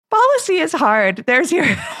policy is hard. There's your...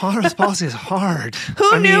 This policy is hard.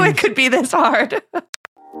 Who knew it could be this hard?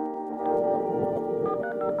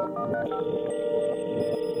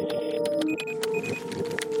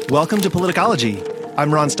 Welcome to Politicology.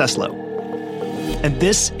 I'm Ron Steslow. And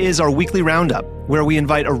this is our weekly roundup, where we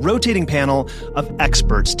invite a rotating panel of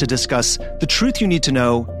experts to discuss the truth you need to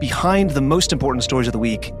know behind the most important stories of the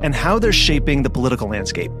week and how they're shaping the political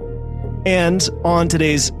landscape. And on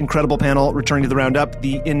today's incredible panel, returning to the roundup,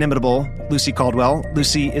 the inimitable Lucy Caldwell.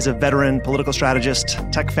 Lucy is a veteran political strategist,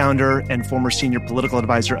 tech founder, and former senior political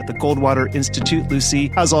advisor at the Goldwater Institute.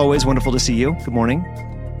 Lucy, as always, wonderful to see you. Good morning.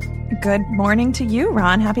 Good morning to you,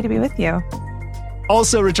 Ron. Happy to be with you.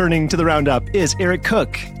 Also returning to the roundup is Eric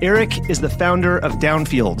Cook. Eric is the founder of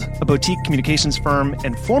Downfield, a boutique communications firm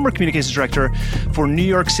and former communications director for New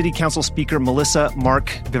York City Council Speaker Melissa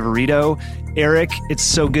Mark Viverito. Eric, it's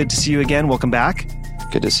so good to see you again. Welcome back.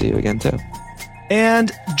 Good to see you again, too. And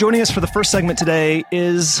joining us for the first segment today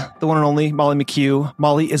is the one and only Molly McHugh.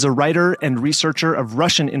 Molly is a writer and researcher of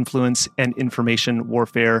Russian influence and information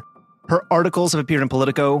warfare. Her articles have appeared in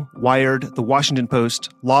Politico, Wired, The Washington Post,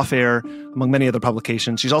 Lawfare, among many other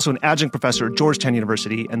publications. She's also an adjunct professor at Georgetown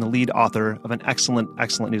University and the lead author of an excellent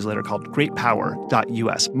newsletter called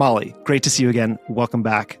greatpower.us. Molly, great to see you again. Welcome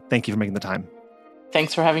back. Thank you for making the time.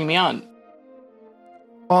 Thanks for having me on.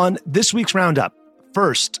 On this week's roundup,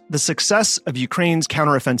 first, the success of Ukraine's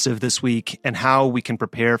counteroffensive this week and how we can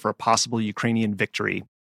prepare for a possible Ukrainian victory.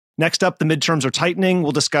 Next up, the midterms are tightening.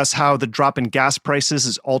 We'll discuss how the drop in gas prices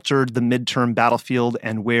has altered the midterm battlefield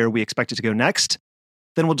and where we expect it to go next.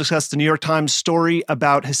 Then we'll discuss the New York Times story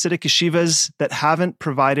about Hasidic yeshivas that haven't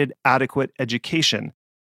provided adequate education.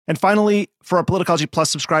 And finally, for our Politicology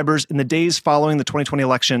Plus subscribers, in the days following the 2020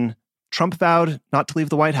 election, Trump vowed not to leave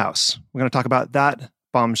the White House. We're going to talk about that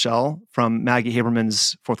bombshell from Maggie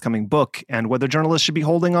Haberman's forthcoming book and whether journalists should be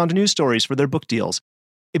holding on to news stories for their book deals.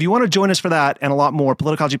 If you want to join us for that and a lot more,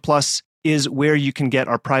 Politicology Plus is where you can get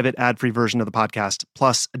our private ad-free version of the podcast,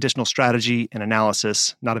 plus additional strategy and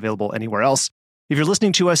analysis not available anywhere else. If you're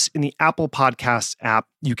listening to us in the Apple Podcasts app,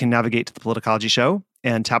 you can navigate to the Politicology Show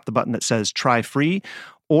and tap the button that says Try Free,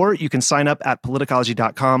 or you can sign up at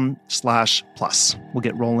politicology.com/plus. We'll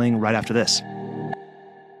get rolling right after this.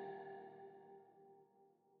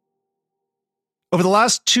 Over the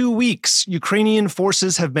last 2 weeks, Ukrainian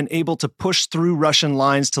forces have been able to push through Russian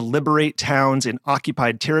lines to liberate towns in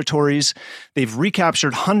occupied territories. They've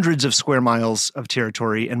recaptured hundreds of square miles of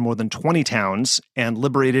territory and more than 20 towns and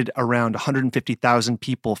liberated around 150,000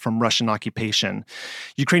 people from Russian occupation.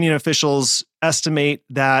 Ukrainian officials estimate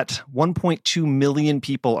that 1.2 million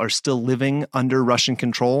people are still living under Russian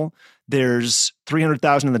control. There's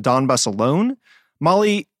 300,000 in the Donbas alone.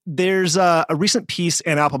 Molly, there's a recent piece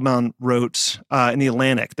Ann Applebaum wrote in The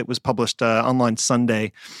Atlantic that was published online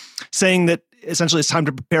Sunday, saying that essentially it's time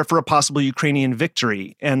to prepare for a possible Ukrainian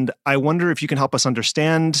victory. And I wonder if you can help us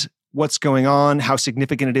understand what's going on, how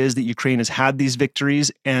significant it is that Ukraine has had these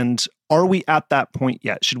victories, and are we at that point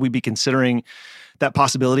yet? Should we be considering that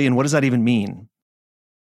possibility, and what does that even mean?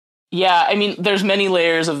 Yeah, I mean, there's many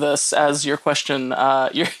layers of this, as your question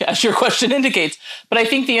indicates. But I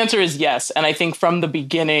think the answer is yes. And I think from the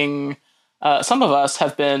beginning, some of us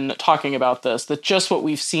have been talking about this, that just what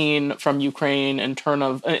we've seen from Ukraine in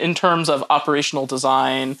terms of operational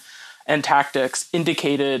design and tactics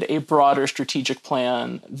indicated a broader strategic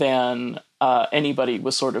plan than anybody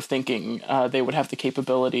was sort of thinking they would have the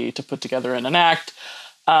capability to put together and enact.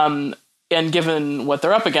 And given what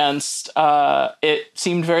they're up against, it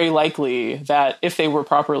seemed very likely that if they were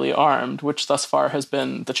properly armed, which thus far has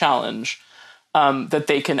been the challenge, that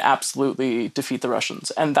they can absolutely defeat the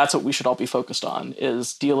Russians. And that's what we should all be focused on,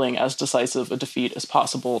 is dealing as decisive a defeat as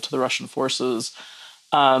possible to the Russian forces.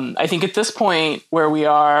 I think at this point where we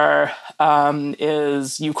are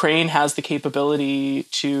is Ukraine has the capability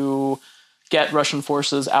to get Russian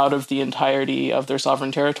forces out of the entirety of their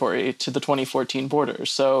sovereign territory to the 2014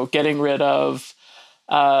 borders. So getting rid of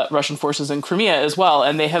Russian forces in Crimea as well.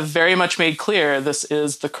 And they have very much made clear this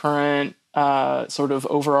is the current sort of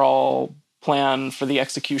overall plan for the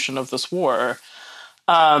execution of this war.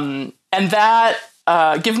 And that,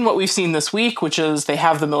 given what we've seen this week, which is they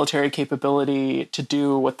have the military capability to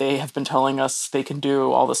do what they have been telling us they can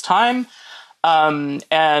do all this time,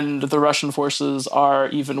 and the Russian forces are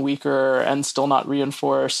even weaker and still not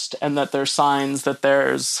reinforced, and that there's signs that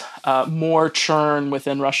there's more churn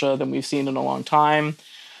within Russia than we've seen in a long time.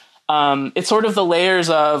 It's sort of the layers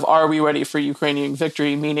of, are we ready for Ukrainian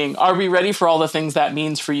victory? Meaning, are we ready for all the things that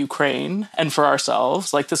means for Ukraine and for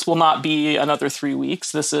ourselves? Like, this will not be another 3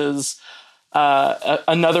 weeks. This is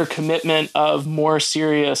another commitment of more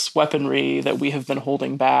serious weaponry that we have been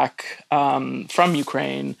holding back from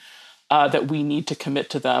Ukraine that we need to commit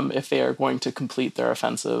to them if they are going to complete their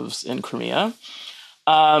offensives in Crimea.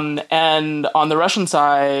 And on the Russian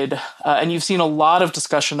side, and you've seen a lot of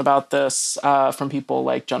discussion about this from people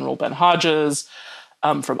like General Ben Hodges,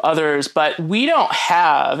 from others, but we don't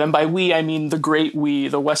have, and by we, I mean the great we,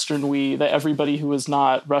 the Western we, the everybody who is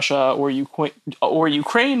not Russia or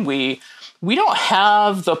Ukraine we don't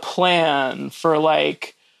have the plan for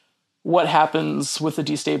like what happens with the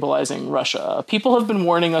destabilizing Russia. People have been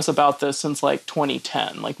warning us about this since like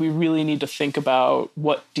 2010. Like we really need to think about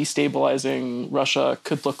what destabilizing Russia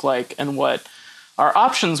could look like and what our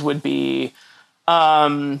options would be.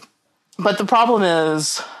 But the problem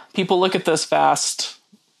is people look at this vast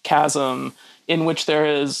chasm in which there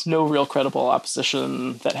is no real credible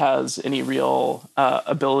opposition that has any real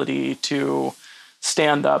ability to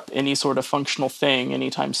stand up any sort of functional thing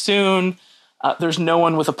anytime soon. There's no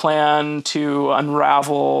one with a plan to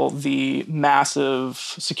unravel the massive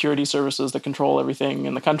security services that control everything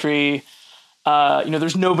in the country.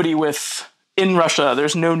 There's nobody in Russia,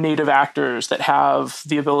 there's no native actors that have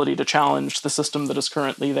the ability to challenge the system that is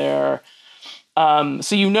currently there.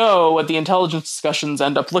 So what the intelligence discussions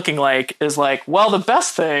end up looking like is like, well, the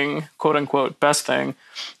best thing, quote unquote, best thing,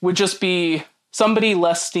 would just be somebody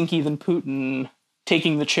less stinky than Putin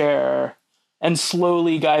taking the chair and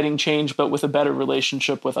slowly guiding change, but with a better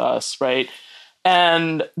relationship with us, right?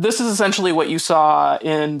 And this is essentially what you saw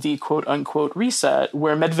in the quote unquote reset,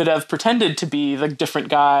 where Medvedev pretended to be the different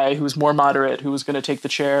guy who was more moderate, who was going to take the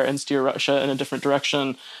chair and steer Russia in a different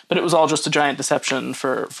direction. But it was all just a giant deception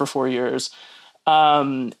for 4 years.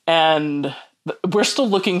 And we're still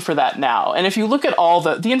looking for that now. And if you look at all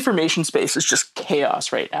the information space is just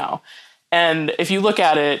chaos right now. And if you look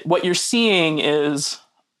at it, what you're seeing is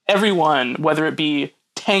everyone, whether it be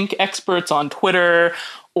tank experts on Twitter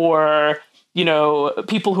or,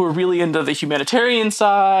 people who are really into the humanitarian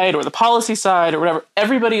side or the policy side or whatever,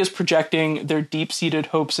 everybody is projecting their deep-seated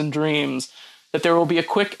hopes and dreams that there will be a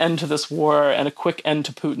quick end to this war and a quick end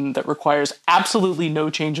to Putin that requires absolutely no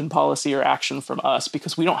change in policy or action from us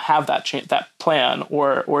because we don't have that plan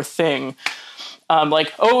or thing.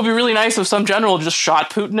 It would be really nice if some general just shot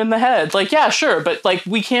Putin in the head. Like, yeah, sure. But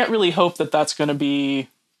we can't really hope that that's going to be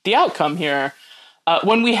the outcome here.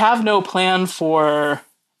 When we have no plan for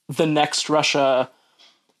the next Russia,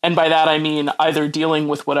 and by that I mean either dealing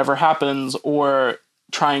with whatever happens or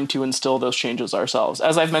trying to instill those changes ourselves.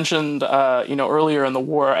 As I've mentioned, earlier in the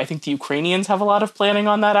war, I think the Ukrainians have a lot of planning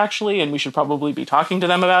on that actually, and we should probably be talking to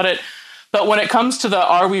them about it. But when it comes to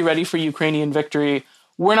are we ready for Ukrainian victory?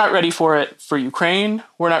 We're not ready for it for Ukraine.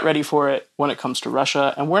 We're not ready for it when it comes to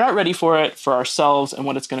Russia. And we're not ready for it for ourselves and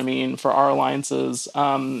what it's going to mean for our alliances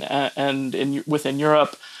within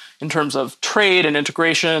Europe in terms of trade and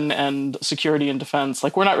integration and security and defense.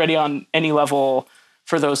 We're not ready on any level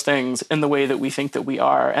for those things in the way that we think that we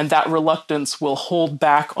are. And that reluctance will hold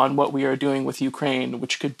back on what we are doing with Ukraine,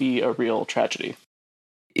 which could be a real tragedy.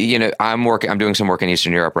 I'm doing some work in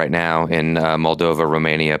Eastern Europe right now in Moldova,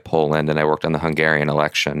 Romania, Poland, and I worked on the Hungarian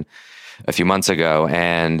election a few months ago.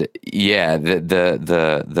 And yeah,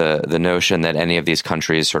 the notion that any of these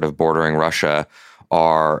countries sort of bordering Russia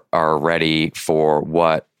are ready for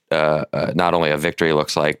what not only a victory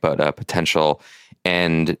looks like, but a potential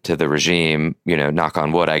end to the regime, knock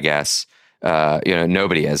on wood, I guess,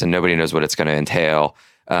 nobody is, and nobody knows what it's going to entail.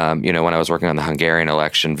 When I was working on the Hungarian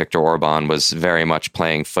election, Viktor Orban was very much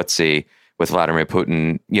playing footsie with Vladimir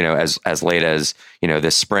Putin, as late as,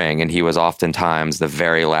 this spring. And he was oftentimes the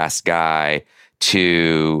very last guy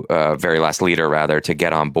very last leader rather, to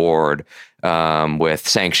get on board with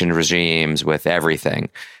sanctioned regimes, with everything.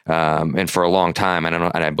 And for a long time, and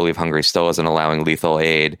I believe Hungary still isn't allowing lethal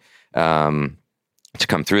aid to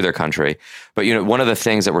come through their country. But, one of the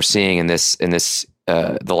things that we're seeing in this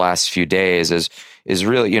the last few days is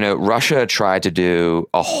really, Russia tried to do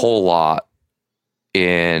a whole lot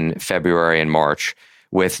in February and March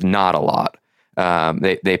with not a lot.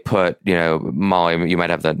 They put, Molly, you might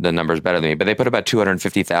have the numbers better than me, but they put about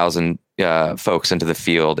 250,000 folks into the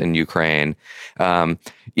field in Ukraine.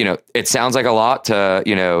 It sounds like a lot to,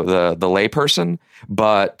 the layperson,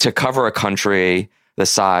 but to cover a country the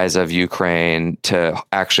size of Ukraine, to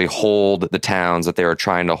actually hold the towns that they were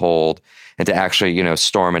trying to hold, and to actually,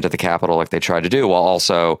 storm into the capital like they tried to do, while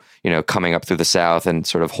also, coming up through the south and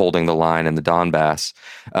sort of holding the line in the Donbass.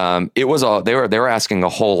 They were asking a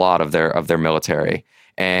whole lot of their military,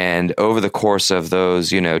 and over the course of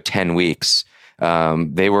those 10 weeks,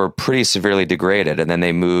 they were pretty severely degraded. And then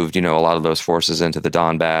they moved a lot of those forces into the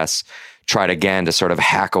Donbass, tried again to sort of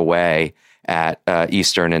hack away at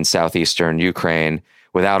eastern and southeastern Ukraine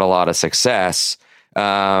without a lot of success.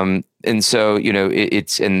 And so,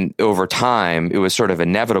 and over time, it was sort of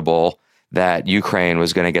inevitable that Ukraine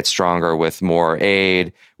was going to get stronger with more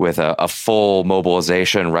aid, with a full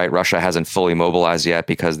mobilization, right? Russia hasn't fully mobilized yet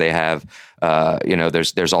because they have,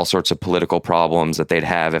 there's all sorts of political problems that they'd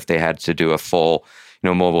have if they had to do a full,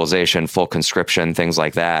 mobilization, full conscription, things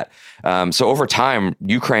like that. So over time,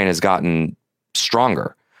 Ukraine has gotten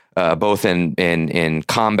stronger. Both in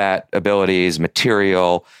combat abilities,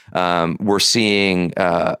 material. We're seeing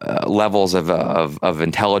levels of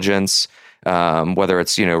intelligence, whether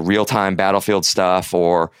it's real time battlefield stuff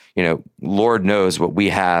or Lord knows what we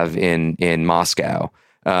have in Moscow.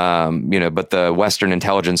 But the Western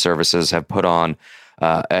intelligence services have put on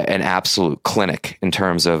an absolute clinic in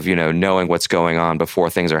terms of knowing what's going on before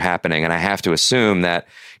things are happening, and I have to assume that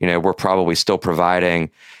we're probably still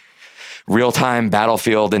providing real-time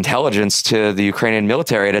battlefield intelligence to the Ukrainian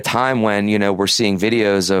military at a time when, we're seeing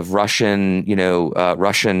videos of Russian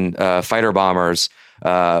fighter bombers who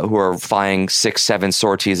are flying 6-7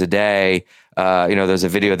 sorties a day. There's a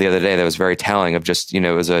video the other day that was very telling of just,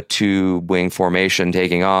 it was a 2-wing formation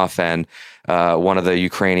taking off, and one of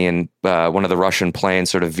the Russian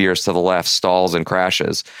planes sort of veers to the left, stalls and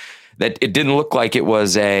crashes. That it didn't look like it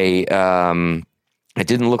was a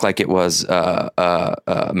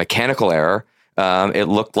mechanical error. It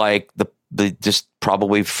looked like the just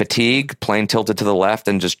probably fatigue, plane tilted to the left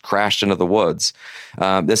and just crashed into the woods.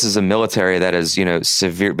 This is a military that has,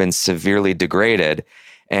 been severely degraded.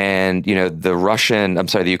 And,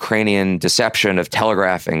 the Ukrainian deception of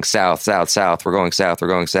telegraphing south, we're going south.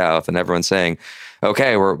 And everyone's saying,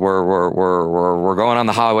 okay, we're going on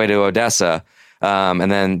the highway to Odessa. And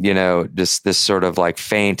then, just this sort of like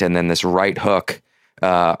feint and then this right hook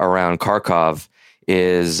around Kharkov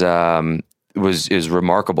is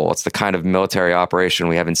remarkable. It's the kind of military operation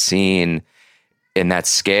we haven't seen in that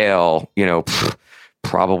scale,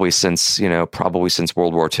 probably since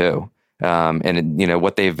World War II. And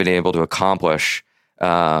what they've been able to accomplish,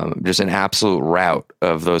 just an absolute rout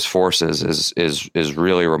of those forces is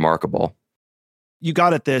really remarkable. You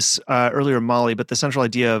got at this earlier, Molly, but the central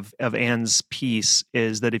idea of Anne's piece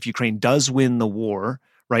is that if Ukraine does win the war,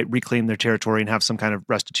 right, reclaim their territory and have some kind of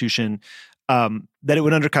restitution, that it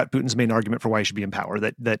would undercut Putin's main argument for why he should be in power,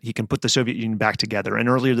 that he can put the Soviet Union back together. And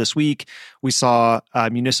earlier this week, we saw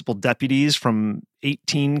municipal deputies from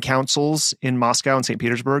 18 councils in Moscow and St.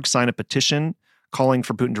 Petersburg sign a petition calling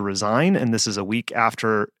for Putin to resign. And this is a week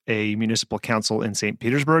after a municipal council in St.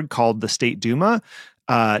 Petersburg called the State Duma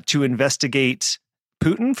to investigate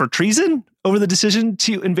Putin for treason over the decision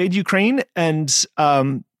to invade Ukraine. And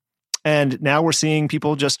now we're seeing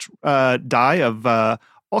people just die of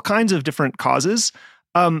all kinds of different causes.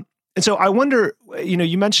 And so I wonder,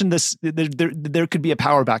 you mentioned this, there could be a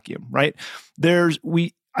power vacuum, right?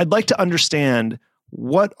 I'd like to understand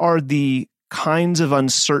what are the kinds of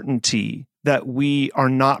uncertainty that we are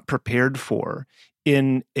not prepared for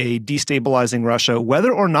in a destabilizing Russia,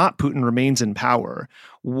 whether or not Putin remains in power.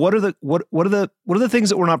 What are the things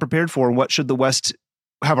that we're not prepared for, and what should the West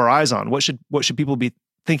have our eyes on? What should people be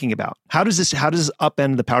thinking about? How does this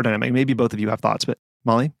upend the power dynamic? Maybe both of you have thoughts, but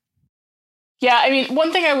Molly? Yeah, I mean,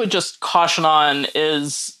 one thing I would just caution on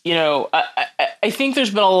is, I think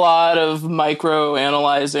there's been a lot of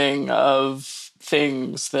micro-analyzing of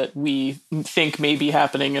things that we think may be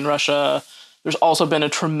happening in Russia. There's also been a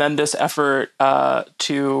tremendous effort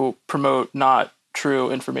to promote not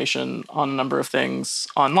true information on a number of things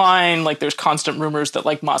online. Like, there's constant rumors that,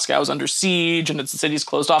 like, Moscow is under siege and the city's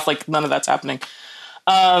closed off. Like, none of that's happening.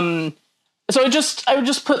 So I would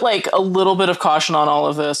just put like a little bit of caution on all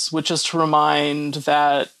of this, which is to remind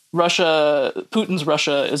that Putin's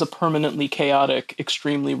Russia is a permanently chaotic,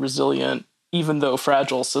 extremely resilient, even though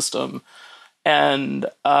fragile system. And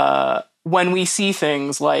when we see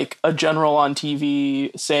things like a general on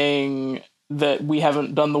TV saying that we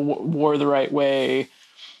haven't done the war the right way,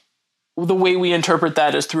 the way we interpret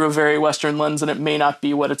that is through a very Western lens, and it may not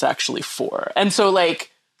be what it's actually for. And so,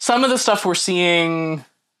 like, some of the stuff we're seeing,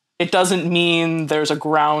 it doesn't mean there's a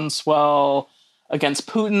groundswell against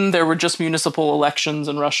Putin. There were just municipal elections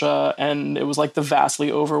in Russia, and it was like the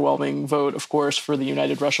vastly overwhelming vote, of course, for the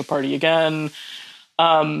United Russia Party again.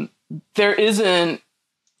 There isn't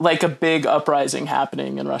like a big uprising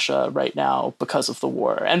happening in Russia right now because of the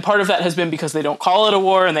war. And part of that has been because they don't call it a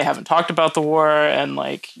war and they haven't talked about the war. And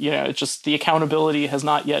it's just the accountability has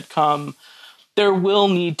not yet come. There will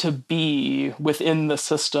need to be within the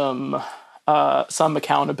system some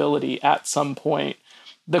accountability at some point.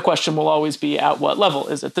 The question will always be at what level?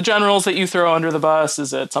 Is it the generals that you throw under the bus?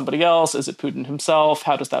 Is it somebody else? Is it Putin himself?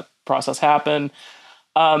 How does that process happen.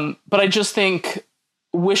 But I just think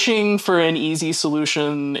wishing for an easy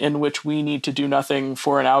solution in which we need to do nothing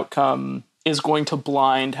for an outcome is going to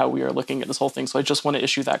blind how we are looking at this whole thing. So I just want to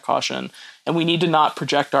issue that caution. And we need to not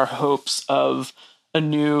project our hopes of a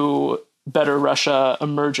new, better Russia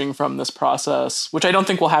emerging from this process, which I don't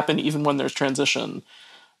think will happen even when there's transition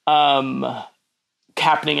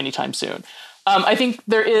happening anytime soon. I think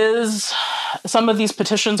there is, some of these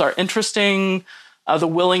petitions are interesting. The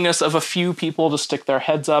willingness of a few people to stick their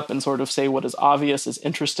heads up and sort of say what is obvious is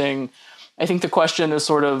interesting. I think the question is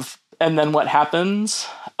sort of, and then what happens?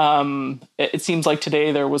 It seems like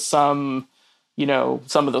today there was some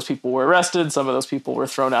of those people were arrested, some of those people were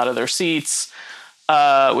thrown out of their seats,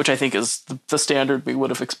 which I think is the standard we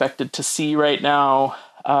would have expected to see right now.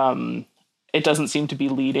 It doesn't seem to be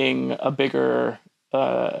leading a bigger,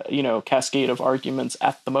 cascade of arguments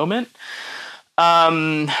at the moment.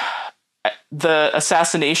 The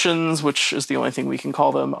assassinations, which is the only thing we can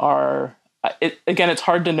call them, are, it's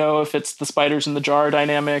hard to know if it's the spiders in the jar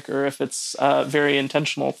dynamic or if it's very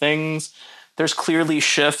intentional things. There's clearly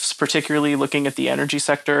shifts, particularly looking at the energy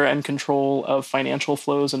sector and control of financial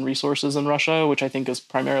flows and resources in Russia, which I think is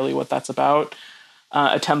primarily what that's about.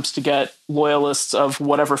 Attempts to get loyalists of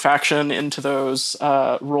whatever faction into those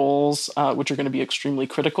roles, which are going to be extremely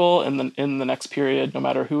critical in the next period, no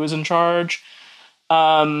matter who is in charge.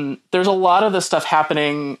 There's a lot of this stuff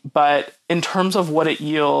happening, but in terms of what it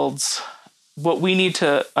yields, what we need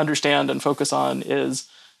to understand and focus on is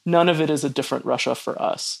none of it is a different Russia for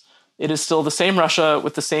us. It is still the same Russia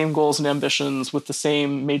with the same goals and ambitions, with the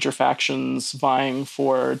same major factions vying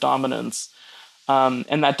for dominance.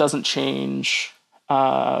 And that doesn't change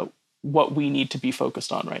what we need to be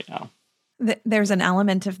focused on right now. There's an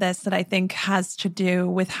element of this that I think has to do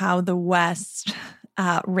with how the West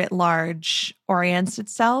writ large orients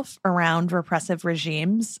itself around repressive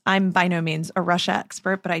regimes. I'm by no means a Russia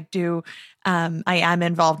expert, but I am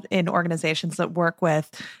involved in organizations that work with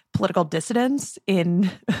political dissidents in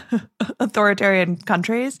authoritarian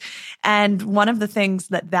countries. And one of the things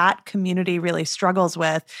that community really struggles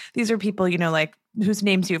with, these are people, like whose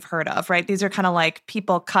names you've heard of, right? These are kind of like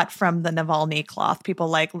people cut from the Navalny cloth, people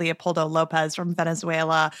like Leopoldo Lopez from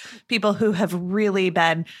Venezuela, people who have really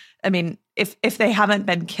been, if they haven't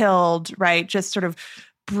been killed, right, just sort of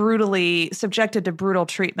brutally subjected to brutal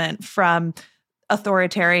treatment from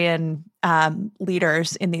authoritarian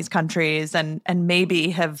leaders in these countries, and maybe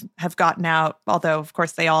have gotten out, although of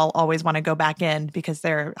course they all always want to go back in because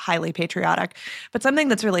they're highly patriotic. But something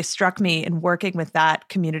that's really struck me in working with that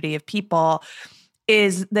community of people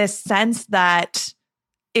is this sense that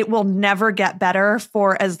it will never get better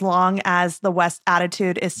for as long as the West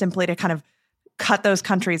attitude is simply to kind of cut those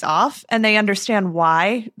countries off. And they understand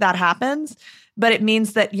why that happens. But it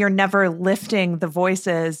means that you're never lifting the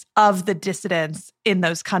voices of the dissidents in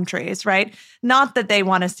those countries, right? Not that they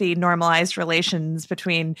want to see normalized relations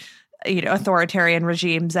between, authoritarian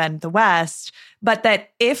regimes and the West, but that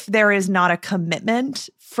if there is not a commitment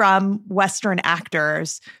from Western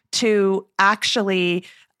actors to actually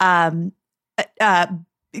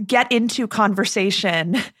get into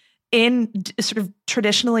conversation in sort of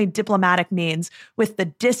traditionally diplomatic means with the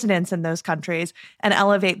dissidents in those countries and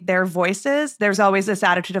elevate their voices, there's always this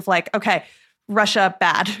attitude of like, okay, Russia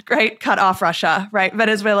bad, right? Cut off Russia, right?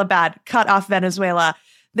 Venezuela bad, cut off Venezuela.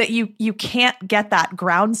 That you can't get that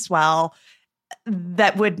groundswell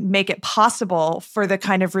that would make it possible for the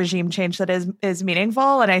kind of regime change that is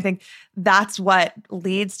meaningful. And I think that's what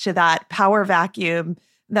leads to that power vacuum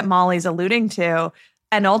that Molly's alluding to.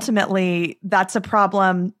 And ultimately, that's a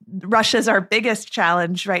problem. Russia's our biggest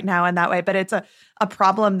challenge right now in that way, but it's a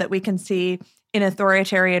problem that we can see in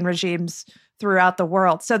authoritarian regimes throughout the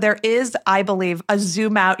world. So there is, I believe, a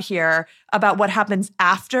zoom out here about what happens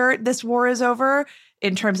after this war is over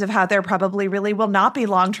in terms of how there probably really will not be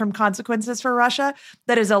long-term consequences for Russia.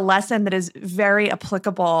 That is a lesson that is very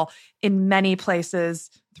applicable in many places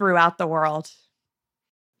throughout the world.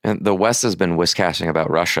 And the West has been wiscasting about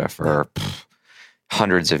Russia for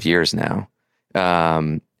hundreds of years now.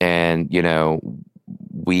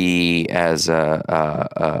 We as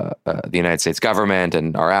the United States government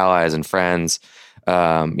and our allies and friends,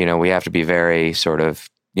 we have to be very sort of,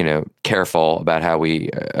 careful about how we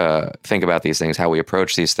think about these things, how we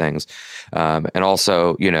approach these things. And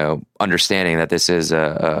also, understanding that this is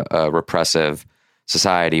a repressive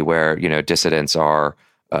society where, dissidents are,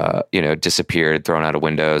 disappeared, thrown out of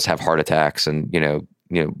windows, have heart attacks, and,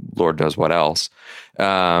 Lord knows what else.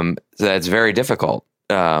 So that's very difficult,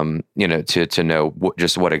 to know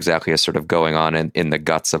just what exactly is sort of going on in the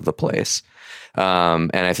guts of the place. And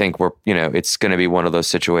I think it's going to be one of those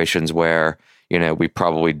situations where, we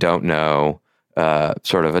probably don't know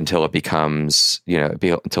sort of until it becomes,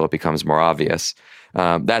 more obvious.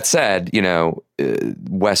 That said,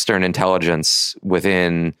 Western intelligence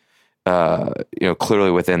within,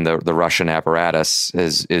 clearly within the Russian apparatus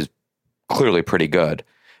is clearly pretty good.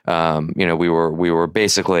 We were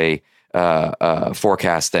basically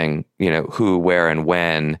forecasting, who, where, and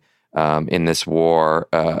when in this war,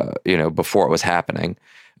 before it was happening.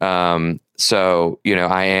 So,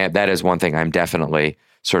 that is one thing I'm definitely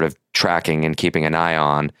sort of tracking and keeping an eye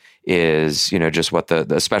on is, just what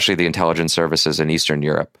especially the intelligence services in Eastern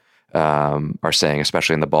Europe are saying,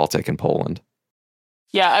 especially in the Baltic and Poland.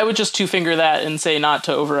 Yeah, I would just two-finger that and say not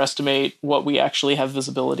to overestimate what we actually have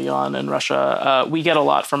visibility on in Russia. We get a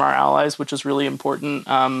lot from our allies, which is really important.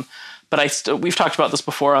 But we've talked about this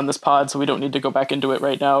before on this pod, so we don't need to go back into it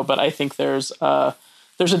right now. But I think there's a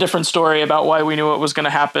different story about why we knew what was going to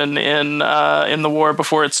happen in the war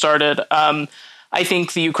before it started. I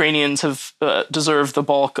think the Ukrainians have deserved the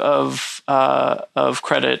bulk of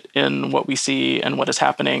credit in what we see and what is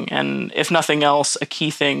happening. And if nothing else, a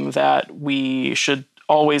key thing that we should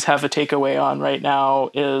always have a takeaway on right now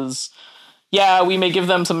is, yeah, we may give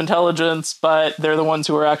them some intelligence, but they're the ones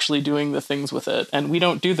who are actually doing the things with it. And we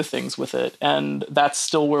don't do the things with it. And that's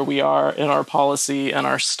still where we are in our policy and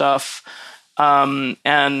our stuff.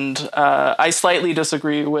 I slightly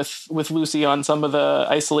disagree with Lucy on some of the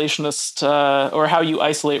isolationist or how you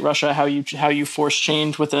isolate Russia, how you force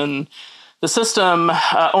change within the system,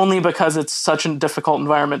 only because it's such a difficult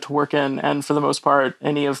environment to work in. And for the most part,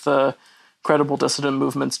 any of the credible dissident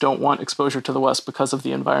movements don't want exposure to the West because of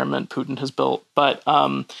the environment Putin has built. But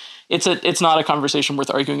it's not a conversation worth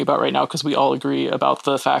arguing about right now, because we all agree about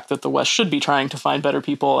the fact that the West should be trying to find better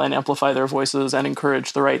people and amplify their voices and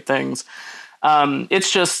encourage the right things.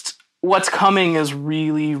 It's just what's coming is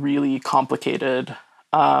really, really complicated.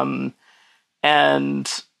 And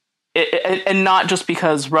not just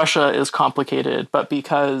because Russia is complicated, but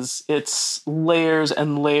because it's layers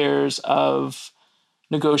and layers of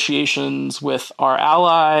negotiations with our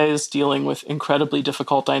allies, dealing with incredibly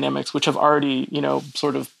difficult dynamics, which have already,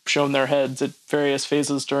 sort of shown their heads at various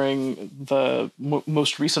phases during the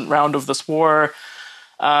most recent round of this war.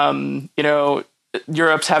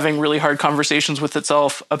 Europe's having really hard conversations with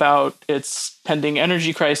itself about its pending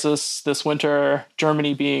energy crisis this winter,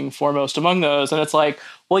 Germany being foremost among those. And it's like,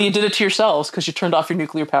 well, you did it to yourselves because you turned off your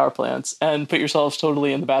nuclear power plants and put yourselves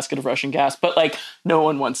totally in the basket of Russian gas. But no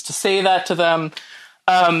one wants to say that to them.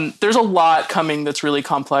 There's a lot coming that's really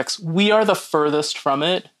complex. We are the furthest from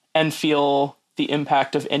it and feel the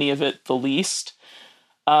impact of any of it the least.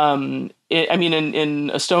 In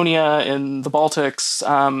Estonia, in the Baltics,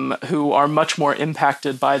 who are much more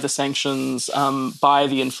impacted by the sanctions, by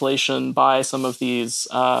the inflation, by some of these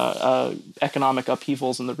economic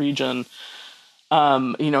upheavals in the region,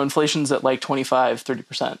 inflation's at 25,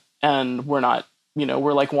 30%. And we're not,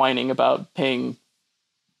 we're whining about paying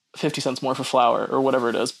 50 cents more for flour or whatever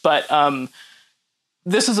it is. But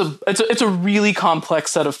this is it's a really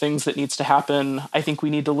complex set of things that needs to happen. I think we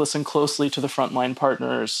need to listen closely to the frontline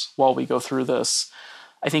partners while we go through this.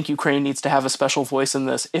 I think Ukraine needs to have a special voice in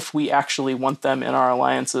this if we actually want them in our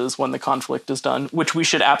alliances when the conflict is done, which we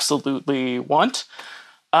should absolutely want.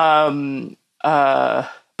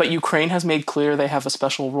 But Ukraine has made clear they have a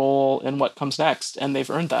special role in what comes next, and they've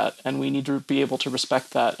earned that, and we need to be able to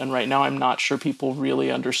respect that. And right now, I'm not sure people really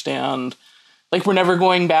understand. We're never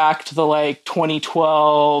going back to the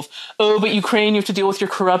 2012, oh, but Ukraine, you have to deal with your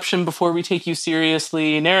corruption before we take you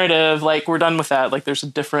seriously narrative. We're done with that. There's a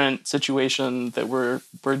different situation that we're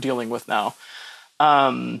dealing with now.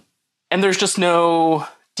 And there's just no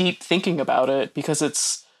deep thinking about it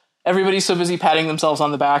because everybody's so busy patting themselves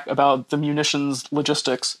on the back about the munitions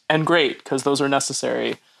logistics, and great, because those are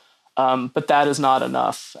necessary. But that is not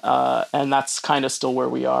enough. And that's kind of still where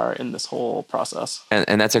we are in this whole process.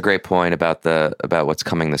 And that's a great point about what's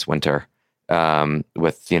coming this winter,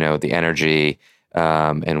 with, the energy,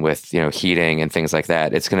 and with, heating and things like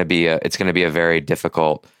that. It's going to be a very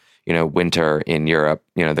difficult, winter in Europe,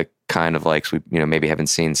 the kind of we, maybe haven't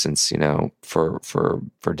seen since, for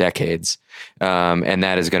decades. And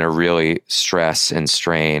that is going to really stress and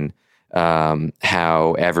strain,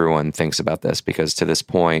 how everyone thinks about this, because to this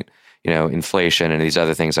point, inflation and these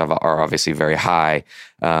other things are obviously very high.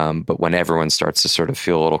 But when everyone starts to sort of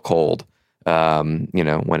feel a little cold, when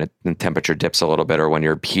the temperature dips a little bit, or when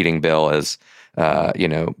your heating bill is,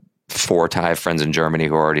 4 times, friends in Germany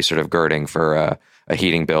who are already sort of girding for a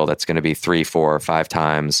heating bill that's going to be 3, 4, 5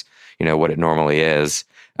 times, what it normally is,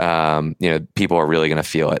 people are really going to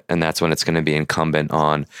feel it. And that's when it's going to be incumbent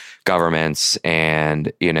on governments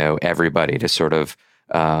and, everybody to sort of,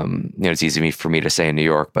 it's easy for me to say in New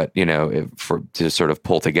York, but, to sort of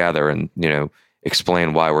pull together and,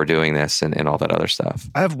 explain why we're doing this and all that other stuff.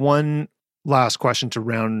 I have one last question to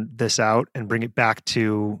round this out and bring it back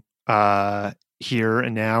to here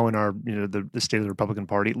and now in our, the state of the Republican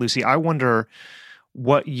Party. Lucy, I wonder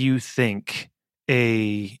what you think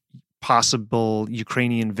a possible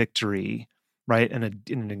Ukrainian victory, right,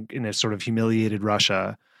 in a sort of humiliated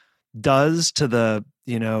Russia does to the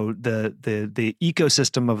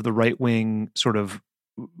ecosystem of the right wing sort of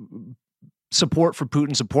support for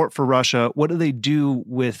Putin, support for Russia. What do they do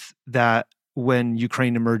with that when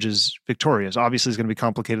Ukraine emerges victorious? Obviously, it's going to be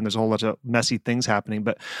complicated and there's a whole lot of messy things happening.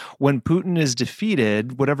 But when Putin is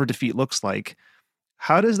defeated, whatever defeat looks like,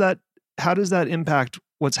 how does that impact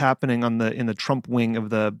what's happening in the Trump wing of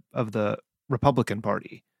the Republican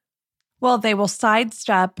Party? Well, they will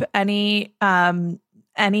sidestep any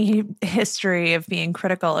history of being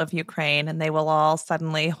critical of Ukraine, and they will all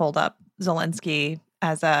suddenly hold up Zelensky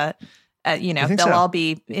as they'll all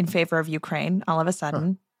be in favor of Ukraine all of a sudden.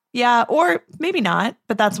 Huh. Yeah, or maybe not,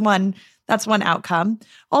 but that's one outcome.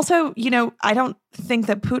 Also, I don't think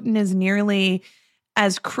that Putin is nearly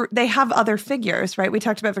as they have other figures, right? We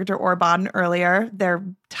talked about Viktor Orban earlier. They're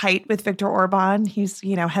tight with Viktor Orban. He's,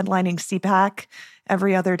 headlining CPAC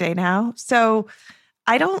every other day now. So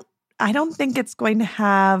I don't think it's going to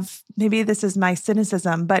have, maybe this is my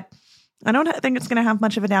cynicism, but I don't think it's going to have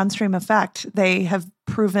much of a downstream effect. They have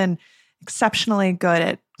proven exceptionally good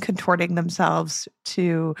at contorting themselves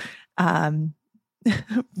to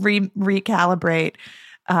recalibrate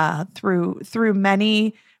through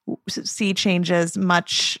many sea changes,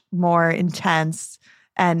 much more intense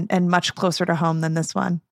and much closer to home than this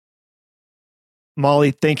one.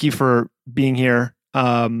 Molly, thank you for being here.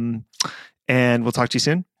 And we'll talk to you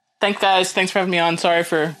soon. Thanks, guys. Thanks for having me on. Sorry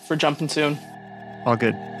for jumping soon. All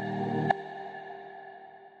good.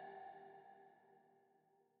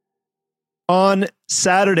 On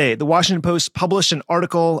Saturday, the Washington Post published an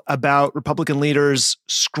article about Republican leaders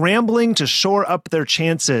scrambling to shore up their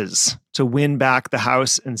chances to win back the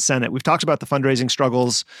House and Senate. We've talked about the fundraising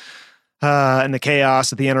struggles and the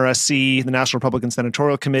chaos at the NRSC, the National Republican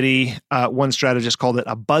Senatorial Committee. One strategist called it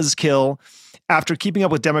a buzzkill. After keeping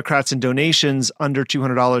up with Democrats in donations under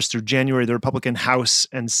 $200 through January, the Republican House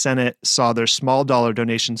and Senate saw their small dollar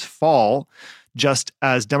donations fall just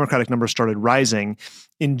as Democratic numbers started rising.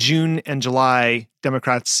 In June and July,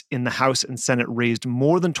 Democrats in the House and Senate raised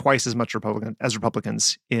more than twice as much as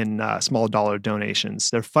Republicans in small dollar donations.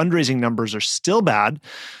 Their fundraising numbers are still bad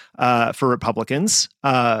for Republicans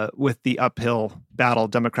with the uphill battle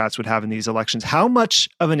Democrats would have in these elections. How much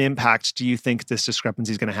of an impact do you think this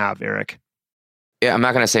discrepancy is going to have, Eric? Yeah, I'm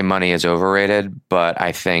not going to say money is overrated, but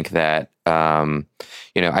I think that, I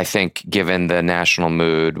think given the national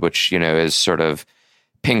mood, which, is sort of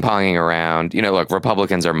ping-ponging around, look,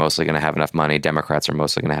 Republicans are mostly going to have enough money. Democrats are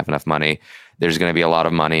mostly going to have enough money. There's going to be a lot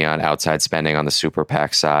of money on outside spending on the super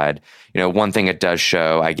PAC side. One thing it does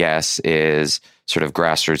show, I guess, is sort of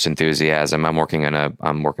grassroots enthusiasm. I'm working on a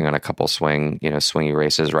couple swingy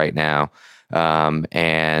races right now.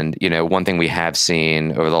 And one thing we have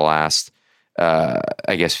seen over the last,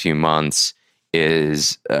 few months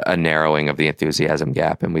is a narrowing of the enthusiasm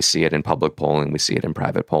gap. And we see it in public polling. We see it in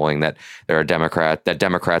private polling that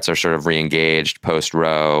Democrats are sort of reengaged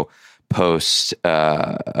post-Roe, post-IRA,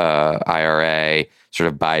 sort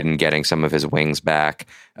of Biden getting some of his wings back.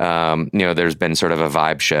 There's been sort of a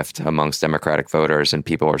vibe shift amongst Democratic voters and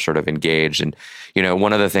people are sort of engaged. And,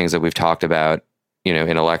 one of the things that we've talked about,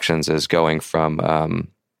 in elections is going from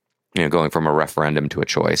a referendum to a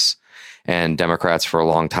choice. And Democrats for a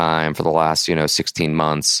long time, for the last, 16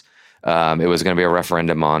 months, it was going to be a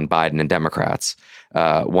referendum on Biden and Democrats.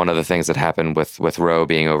 One of the things that happened with Roe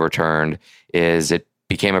being overturned is it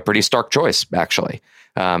became a pretty stark choice, actually.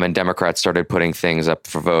 And Democrats started putting things up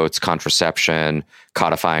for votes, contraception,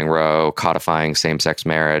 codifying Roe, codifying same-sex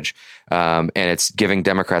marriage. And it's giving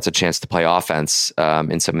Democrats a chance to play offense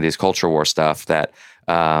in some of these culture war stuff that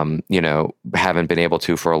haven't been able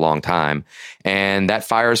to for a long time. And that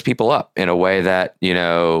fires people up in a way that,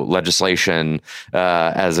 legislation,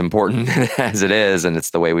 as important as it is, and it's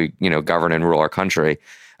the way we, govern and rule our country,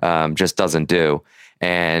 just doesn't do.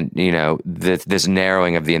 And, this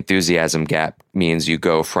narrowing of the enthusiasm gap means you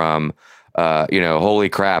go from, holy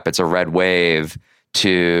crap, it's a red wave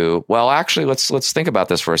to, well, actually, let's think about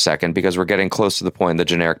this for a second, because we're getting close to the point in the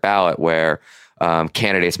generic ballot where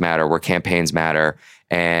candidates matter, where campaigns matter,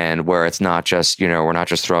 and where it's not just, we're not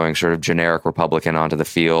just throwing sort of generic Republican onto the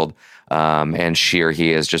field and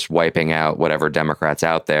he is just wiping out whatever Democrats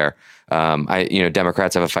out there.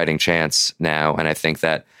 Democrats have a fighting chance now. And I think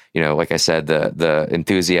that, like I said, the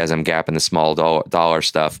enthusiasm gap and the small dollar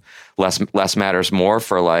stuff, less matters more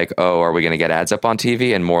for like, oh, are we going to get ads up on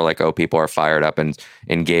TV? And more like, oh, people are fired up and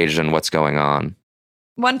engaged in what's going on.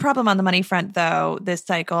 One problem on the money front, though, this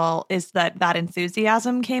cycle is that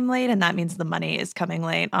enthusiasm came late, and that means the money is coming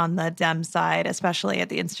late on the Dem side, especially at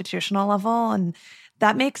the institutional level. And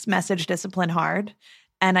that makes message discipline hard.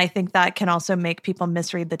 And I think that can also make people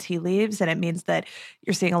misread the tea leaves. And it means that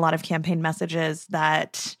you're seeing a lot of campaign messages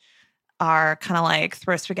that are kind of like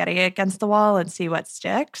throw spaghetti against the wall and see what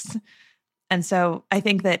sticks. And so I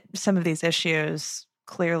think that some of these issues,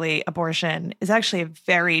 clearly abortion is actually a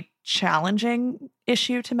very challenging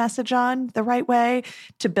issue to message on the right way,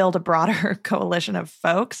 to build a broader coalition of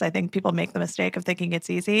folks. I think people make the mistake of thinking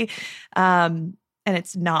it's easy, and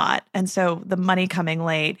it's not. And so the money coming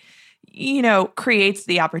late, creates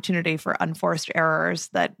the opportunity for unforced errors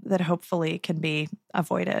that hopefully can be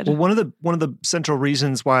avoided. Well, one of the central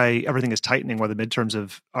reasons why everything is tightening, why the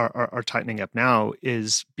midterms are tightening up now,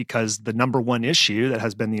 is because the number one issue that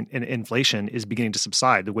has been inflation is beginning to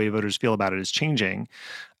subside. The way voters feel about it is changing.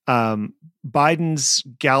 Biden's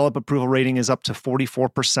Gallup approval rating is up to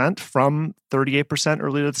 44% from 38%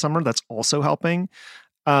 earlier this summer. That's also helping.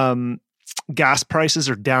 Gas prices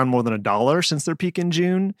are down more than $1 since their peak in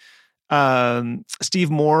June.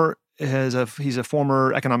 Steve Moore he's a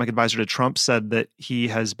former economic advisor to Trump, said that he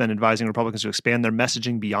has been advising Republicans to expand their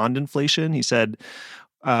messaging beyond inflation. He said,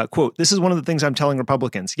 quote, "This is one of the things I'm telling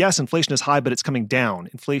Republicans. Yes, inflation is high, but it's coming down.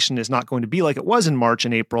 Inflation is not going to be like it was in March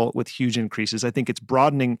and April with huge increases. I think it's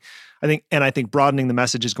broadening. I think broadening the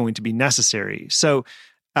message is going to be necessary." So,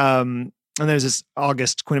 and there's this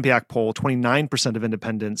August Quinnipiac poll, 29% of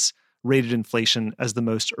independents rated inflation as the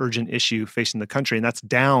most urgent issue facing the country. And that's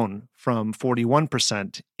down from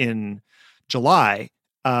 41% in July.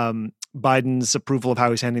 Biden's approval of how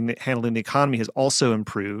he's handling the economy has also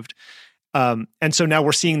improved. And so now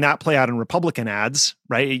we're seeing that play out in Republican ads,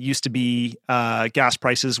 right? It used to be gas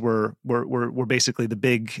prices were basically the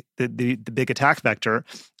big attack vector.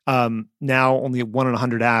 Now only 1 in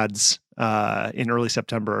 100 ads in early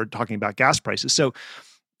September are talking about gas prices.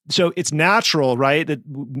 So it's natural, right, that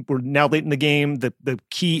we're now late in the game. The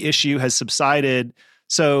key issue has subsided.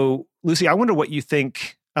 So, Lucy, I wonder what you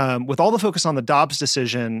think, with all the focus on the Dobbs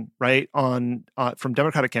decision, right, from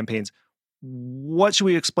Democratic campaigns, what should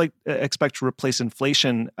we expect to replace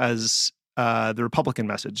inflation as the Republican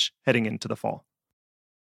message heading into the fall?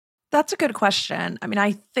 That's a good question. I mean,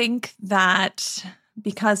 I think that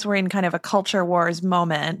because we're in kind of a culture wars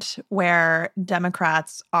moment where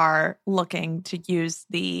Democrats are looking to use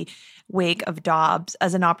the wake of Dobbs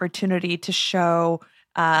as an opportunity to show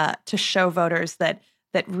voters that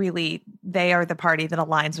really they are the party that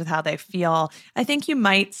aligns with how they feel. I think you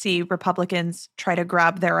might see Republicans try to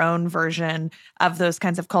grab their own version of those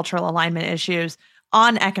kinds of cultural alignment issues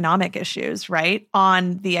on economic issues, right?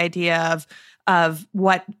 On the idea of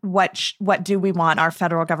what do we want our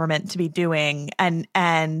federal government to be doing, and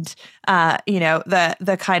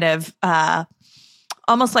the kind of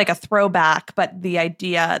almost like a throwback, but the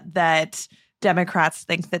idea that Democrats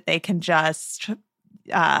think that they can just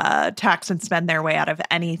tax and spend their way out of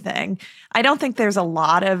anything. I don't think there's a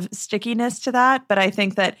lot of stickiness to that, but I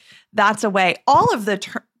think that that's a way. All of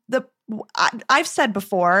I've said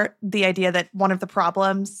before, the idea that one of the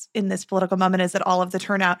problems in this political moment is that all of the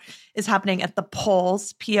turnout is happening at the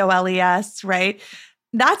polls, POLES, right?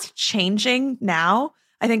 That's changing now.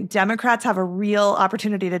 I think Democrats have a real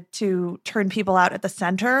opportunity to turn people out at the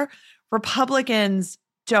center. Republicans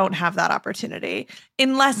don't have that opportunity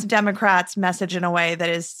unless Democrats message in a way that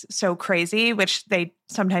is so crazy, which they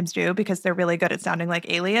sometimes do because they're really good at sounding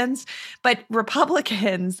like aliens. But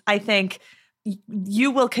Republicans, I think,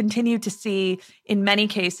 you will continue to see, in many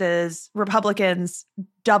cases, Republicans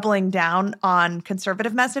doubling down on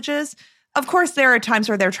conservative messages. Of course, there are times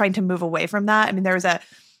where they're trying to move away from that. I mean, there was a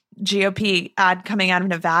GOP ad coming out of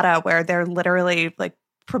Nevada where they're literally like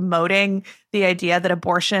promoting the idea that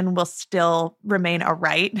abortion will still remain a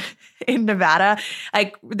right in Nevada.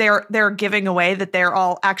 Like they're giving away that they're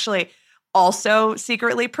all actually also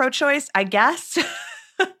secretly pro-choice, I guess.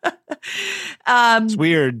 It's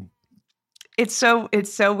weird. It's so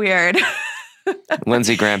weird.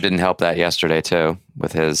 Lindsey Graham didn't help that yesterday too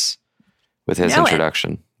with his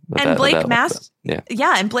introduction. And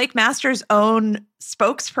Blake Masters' own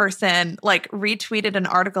spokesperson retweeted an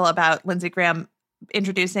article about Lindsey Graham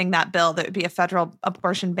introducing that bill that would be a federal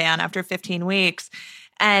abortion ban after 15 weeks.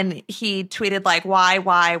 And he tweeted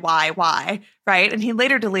why, right? And he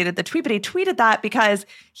later deleted the tweet, but he tweeted that because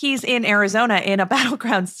he's in Arizona, in a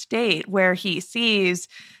battleground state where he sees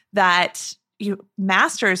that,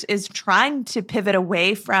 Masters is trying to pivot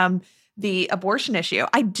away from the abortion issue.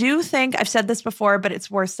 I do think, I've said this before, but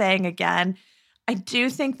it's worth saying again, I do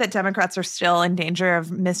think that Democrats are still in danger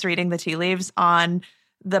of misreading the tea leaves on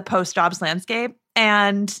the post-Dobbs landscape.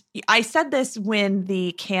 And I said this when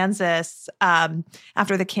the Kansas,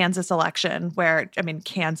 after the Kansas election,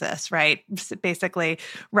 Kansas, right? Basically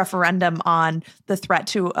referendum on the threat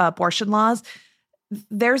to abortion laws.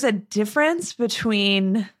 There's a difference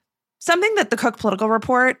between something that the Cook Political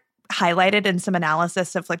Report highlighted in some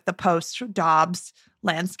analysis of like the post-Dobbs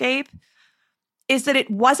landscape is that it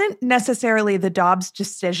wasn't necessarily the Dobbs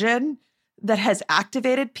decision that has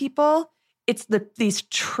activated people. It's these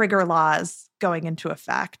trigger laws going into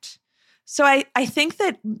effect. So I think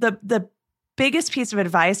that the biggest piece of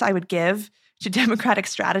advice I would give to Democratic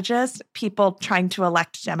strategists, people trying to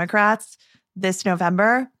elect Democrats this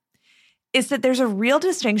November, is that there's a real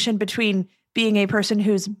distinction between being a person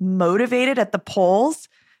who's motivated at the polls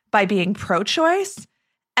by being pro-choice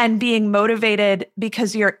and being motivated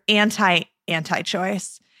because you're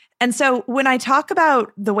anti-choice. And so when I talk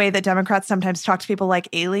about the way that Democrats sometimes talk to people like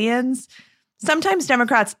aliens, sometimes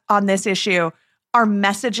Democrats on this issue are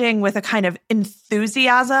messaging with a kind of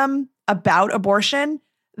enthusiasm about abortion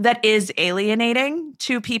that is alienating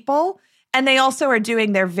to people. And they also are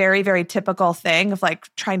doing their very, very typical thing of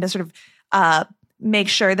like trying to sort of make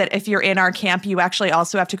sure that if you're in our camp, you actually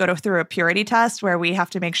also have to go through a purity test where we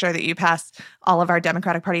have to make sure that you pass all of our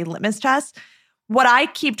Democratic Party litmus tests. What I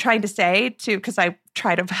keep trying to say because I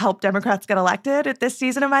try to help Democrats get elected at this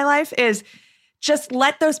season of my life, is just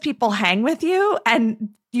let those people hang with you, and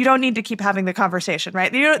you don't need to keep having the conversation,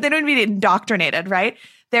 right? They don't need to be indoctrinated, right?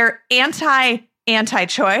 They're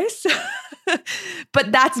anti-choice,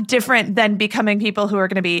 but that's different than becoming people who are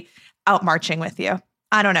going to be out marching with you.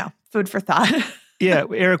 I don't know. Food for thought. Yeah.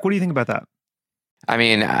 Eric, what do you think about that? I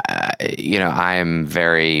mean, I'm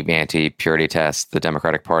very anti-purity test. The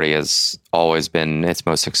Democratic Party has always been its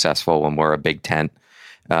most successful when we're a big tent.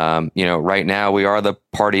 Right now we are the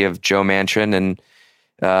party of Joe Manchin and,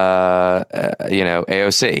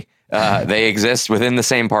 AOC. They exist within the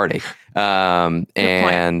same party. We're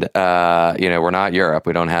not Europe.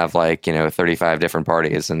 We don't have 35 different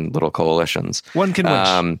parties and little coalitions. One can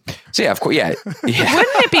win. So yeah, of course. Yeah. Wouldn't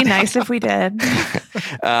it be nice if we did?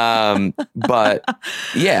 But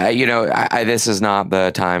yeah, this is not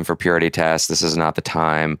the time for purity tests. This is not the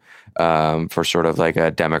time, for sort of like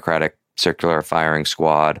a Democratic circular firing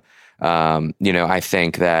squad. I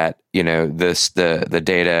think that, the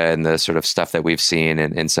data and the sort of stuff that we've seen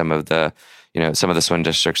in some of the swing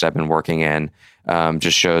districts I've been working in,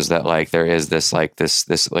 just shows that there is this, like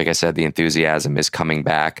I said, the enthusiasm is coming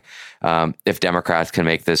back. If Democrats can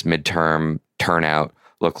make this midterm turnout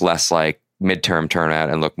look less like midterm turnout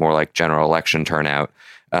and look more like general election turnout,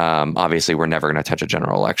 obviously we're never going to touch a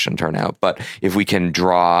general election turnout. But if we can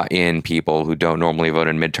draw in people who don't normally vote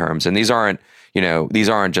in midterms, and these aren't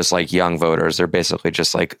just like young voters, they're basically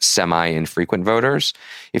just like semi-infrequent voters.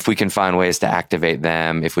 If we can find ways to activate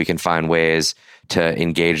them, if we can find ways to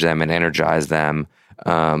engage them and energize them,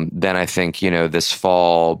 then I think, this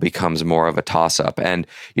fall becomes more of a toss-up. And,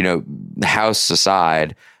 House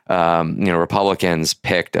aside, Republicans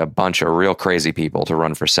picked a bunch of real crazy people to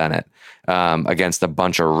run for Senate, against a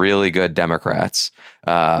bunch of really good Democrats.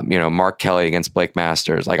 Mark Kelly against Blake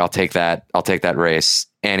Masters. I'll take that race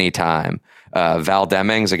anytime. Val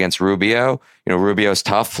Demings against Rubio. Rubio's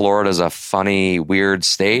tough. Florida's a funny, weird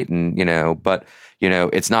state, and but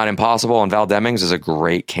it's not impossible. And Val Demings is a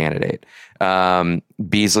great candidate.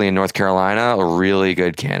 Beasley in North Carolina, a really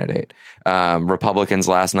good candidate. Republicans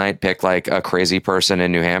last night picked a crazy person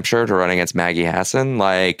in New Hampshire to run against Maggie Hassan.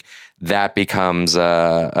 That becomes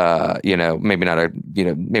maybe not a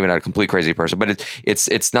complete crazy person, but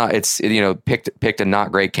picked a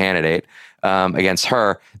not great candidate against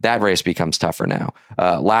her. That race becomes tougher now.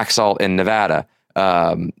 Laxalt in Nevada.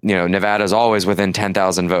 Nevada's always within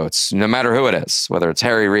 10,000 votes, no matter who it is, whether it's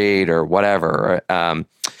Harry Reid or whatever.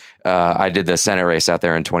 I did the Senate race out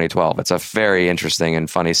there in 2012. It's a very interesting and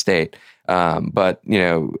funny state. But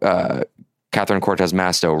Catherine Cortez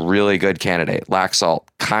Masto, really good candidate. Laxalt,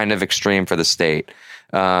 kind of extreme for the state.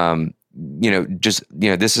 This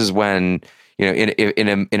is when,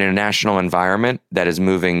 in a national environment that is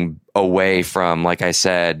moving away from, like I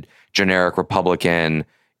said, generic Republican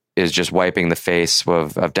is just wiping the face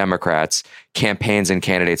of Democrats. Campaigns and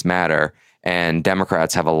candidates matter. And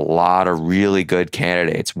Democrats have a lot of really good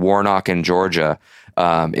candidates. Warnock in Georgia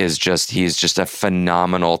he's just a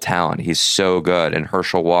phenomenal talent. He's so good. And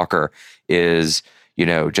Herschel Walker is,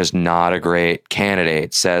 just not a great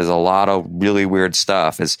candidate, says a lot of really weird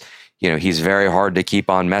stuff. He's very hard to keep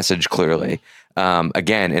on message clearly.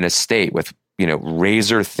 Again, in a state with,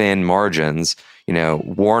 razor thin margins,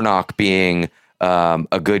 Warnock being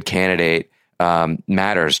a good candidate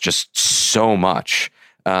matters just so much.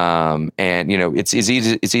 And it's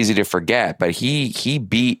easy to forget, but he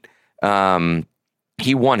beat,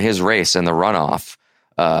 he won his race in the runoff.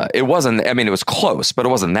 It wasn't, it was close, but it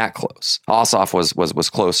wasn't that close. Ossoff was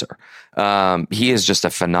closer. He is just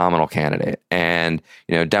a phenomenal candidate. And,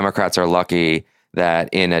 Democrats are lucky that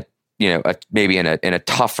in maybe in a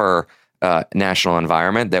tougher national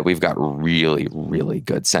environment that we've got really, really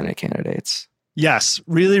good Senate candidates. Yes,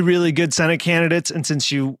 really, really good Senate candidates. And since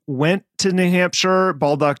you went to New Hampshire,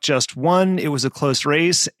 Baldock just won. It was a close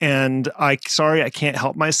race. And I can't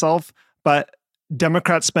help myself, but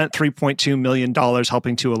Democrats spent $3.2 million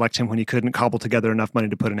helping to elect him when he couldn't cobble together enough money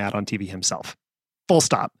to put an ad on TV himself. Full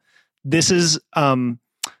stop. This is,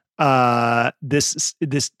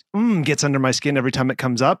 this gets under my skin every time it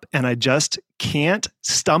comes up. And I just can't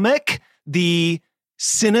stomach the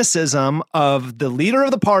cynicism of the leader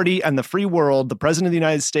of the party and the free world, the president of the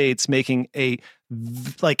United States, making a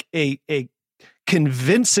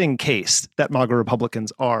convincing case that MAGA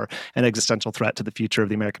Republicans are an existential threat to the future of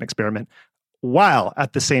the American experiment, while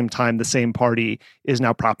at the same time, the same party is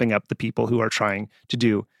now propping up the people who are trying to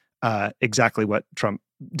do exactly what Trump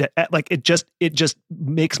did. Like, it just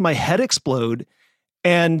makes my head explode.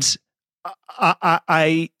 And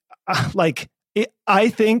I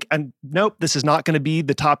think, and nope, this is not going to be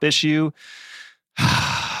the top issue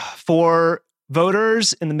for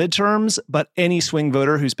voters in the midterms, but any swing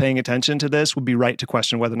voter who's paying attention to this would be right to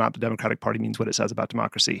question whether or not the Democratic Party means what it says about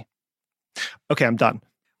democracy. Okay, I'm done.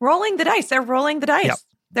 Rolling the dice. They're rolling the dice. Yep.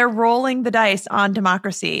 They're rolling the dice on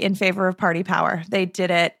democracy in favor of party power. They did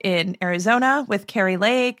it in Arizona with Kari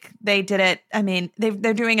Lake. They did it.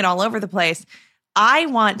 They're doing it all over the place. I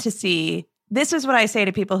want to see, this is what I say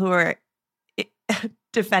to people who are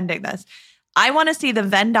defending this. I want to see the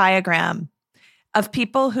Venn diagram of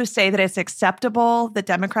people who say that it's acceptable that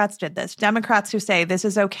Democrats did this. Democrats who say this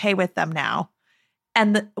is okay with them now.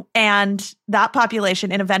 And that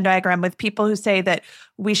population in a Venn diagram with people who say that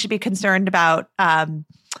we should be concerned about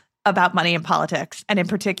money in politics, and in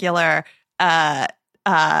particular,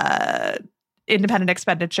 independent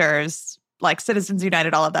expenditures, like Citizens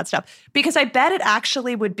United, all of that stuff. Because I bet it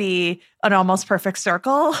actually would be an almost perfect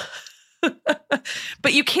circle.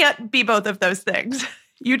 But you can't be both of those things.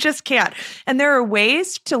 You just can't. And there are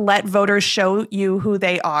ways to let voters show you who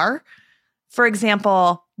they are. For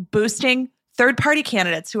example, boosting third-party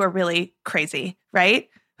candidates who are really crazy, right?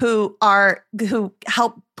 Who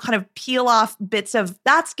help kind of peel off bits of,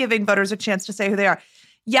 that's giving voters a chance to say who they are.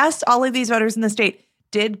 Yes, all of these voters in the state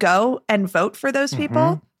did go and vote for those people.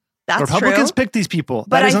 Mm-hmm. That's Republicans true. Picked these people.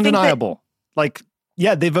 That is undeniable.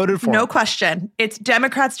 Yeah, they voted for no them. Question. It's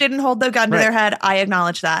Democrats didn't hold the gun to their head. I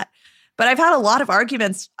acknowledge that. But I've had a lot of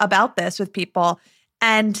arguments about this with people,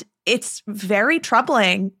 and it's very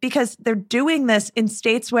troubling because they're doing this in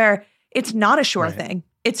states where it's not a sure thing.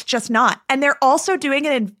 It's just not. And they're also doing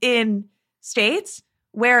it in states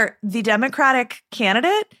where the Democratic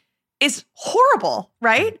candidate is horrible,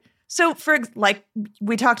 right? So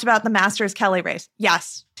we talked about the Masters Kelly race.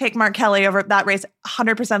 Yes, take Mark Kelly over that race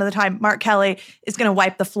 100% of the time. Mark Kelly is going to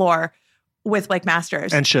wipe the floor with Blake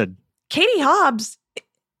Masters. And should. Katie Hobbs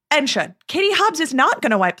is not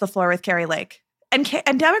going to wipe the floor with Kari Lake. And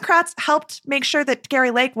Democrats helped make sure that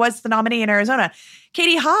Kari Lake was the nominee in Arizona.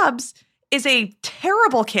 Katie Hobbs is a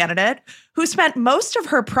terrible candidate who spent most of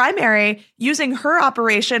her primary using her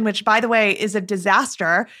operation, which, by the way, is a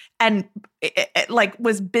disaster, and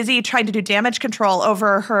was busy trying to do damage control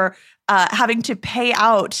over her having to pay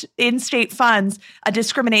out in-state funds a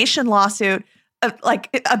discrimination lawsuit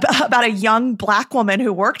about a young Black woman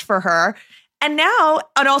who worked for her. And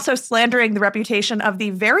also slandering the reputation of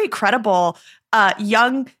the very credible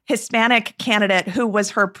young Hispanic candidate who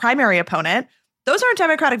was her primary opponent. Those aren't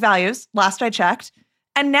Democratic values, last I checked.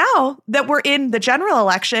 And now that we're in the general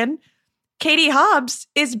election, Katie Hobbs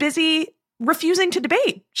is busy refusing to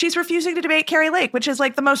debate. She's refusing to debate Kari Lake, which is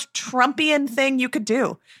like the most Trumpian thing you could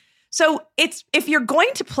do. So if you're going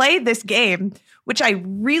to play this game, which I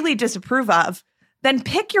really disapprove of, then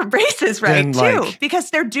pick your races right too,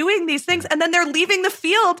 because they're doing these things and then they're leaving the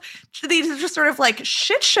field to these just sort of like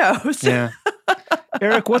shit shows. Yeah.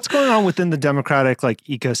 Eric, what's going on within the Democratic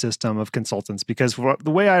ecosystem of consultants? Because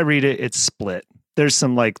the way I read it, it's split. There's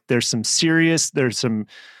some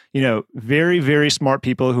very, very smart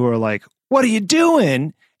people who are like, what are you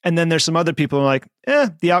doing? And then there's some other people who are like,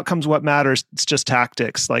 the outcome's what matters. It's just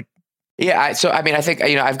tactics. Yeah. I think,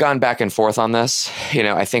 I've gone back and forth on this.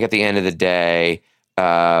 I think at the end of the day,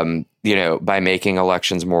 by making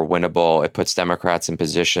elections more winnable, it puts Democrats in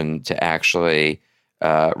position to actually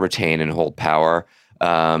retain and hold power.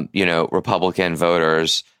 Republican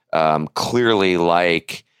voters clearly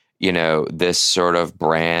like, this sort of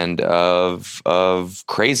brand of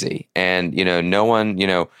crazy, and no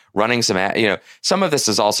one, running some of this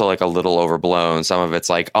is also like a little overblown. Some of it's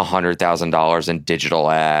like $100,000 in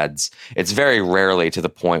digital ads. It's very rarely to the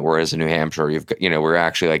point where, as in New Hampshire, we're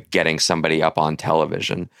actually like getting somebody up on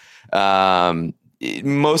television.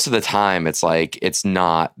 Most of the time, it's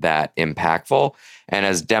not that impactful. And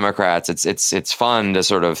as Democrats, it's fun to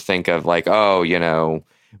sort of think of like,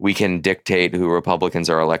 we can dictate who Republicans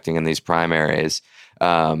are electing in these primaries.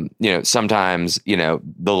 Sometimes, the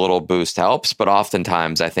little boost helps, but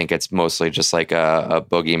oftentimes I think it's mostly just like a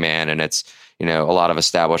boogeyman, and it's, a lot of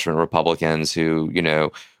establishment Republicans who,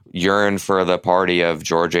 yearn for the party of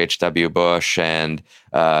George H.W. Bush and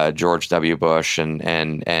George W. Bush and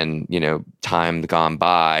time gone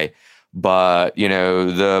by. But,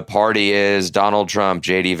 the party is Donald Trump,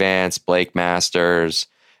 J.D. Vance, Blake Masters.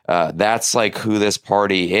 That's like who this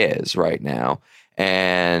party is right now.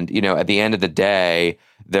 And, at the end of the day,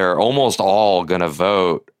 they're almost all going to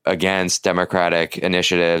vote against Democratic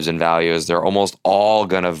initiatives and values. They're almost all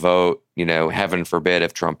going to vote, heaven forbid,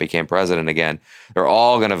 if Trump became president again, they're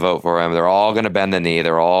all going to vote for him. They're all going to bend the knee.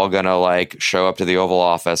 They're all going to like show up to the Oval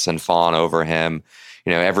Office and fawn over him.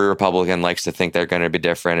 Every Republican likes to think they're going to be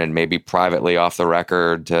different, and maybe privately off the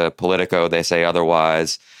record to Politico, they say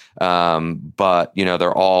otherwise. But,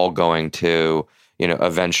 they're all going to,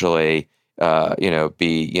 eventually,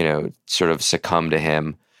 be, sort of succumb to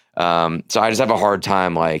him. So I just have a hard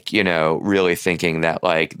time, really thinking that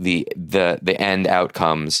like the end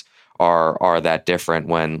outcomes are that different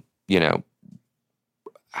when,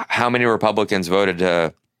 how many Republicans voted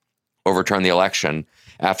to overturn the election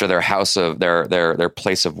after their house of their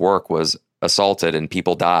place of work was assaulted and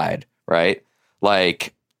people died, right?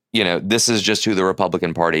 Like, this is just who the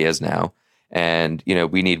Republican Party is now. And,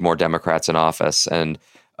 we need more Democrats in office. And,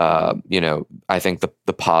 I think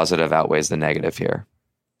the positive outweighs the negative here.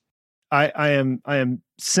 I am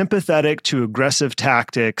sympathetic to aggressive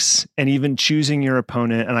tactics and even choosing your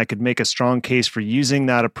opponent. And I could make a strong case for using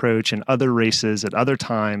that approach in other races at other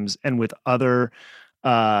times and with other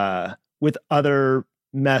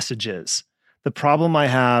messages. The problem I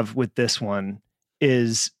have with this one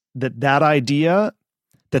is that idea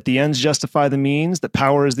that the ends justify the means, that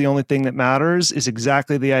power is the only thing that matters, is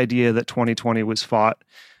exactly the idea that 2020 was fought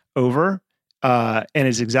over, and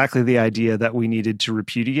is exactly the idea that we needed to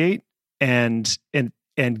repudiate, and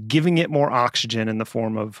giving it more oxygen in the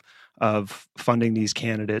form of funding these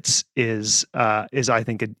candidates is I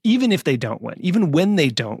think, even if they don't win, even when they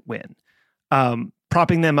don't win,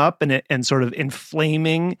 propping them up and sort of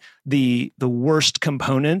inflaming the worst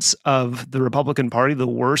components of the Republican Party, the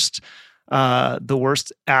worst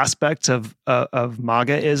aspects of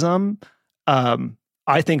MAGA-ism,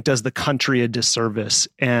 I think does the country a disservice,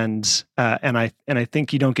 and I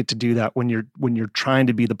think you don't get to do that when you're trying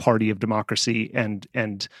to be the party of democracy and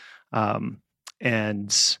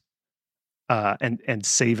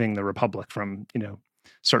saving the republic from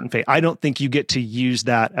certain fate. I don't think you get to use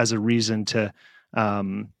that as a reason to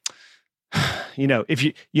if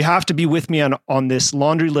you have to be with me on this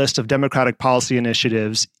laundry list of Democratic policy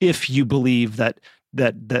initiatives if you believe that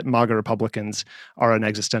MAGA Republicans are an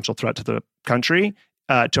existential threat to the country,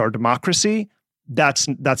 to our democracy. That's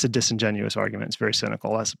a disingenuous argument. It's very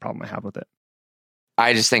cynical. That's the problem I have with it.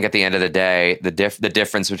 I just think at the end of the day, the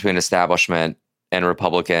difference between establishment and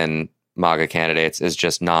Republican MAGA candidates is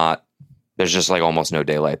just not. There's just like almost no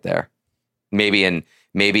daylight there. Maybe in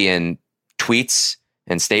tweets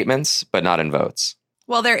and statements, but not in votes.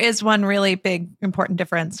 Well, there is one really big, important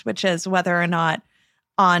difference, which is whether or not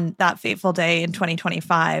on that fateful day in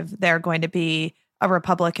 2025, they're going to be a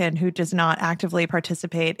Republican who does not actively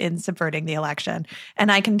participate in subverting the election.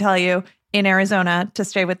 And I can tell you, in Arizona, to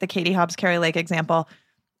stay with the Katie Hobbs-Kari Lake example,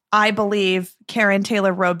 I believe Karen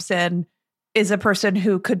Taylor Robeson is a person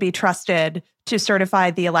who could be trusted to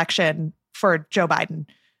certify the election for Joe Biden.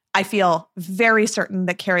 I feel very certain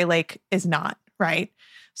that Kari Lake is not, right?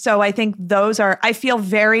 So I think I feel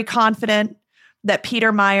very confident that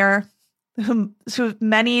Peter Meijer, who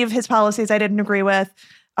many of his policies I didn't agree with,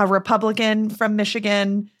 a Republican from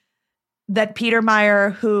Michigan, that Peter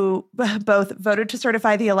Meijer, who both voted to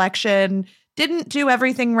certify the election, didn't do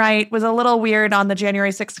everything right, was a little weird on the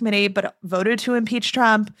January 6th committee, but voted to impeach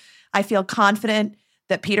Trump. I feel confident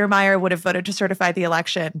that Peter Meijer would have voted to certify the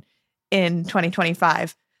election in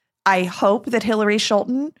 2025. I hope that Hillary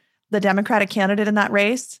Scholten, the Democratic candidate in that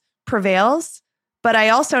race, prevails, But I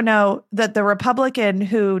also know that the Republican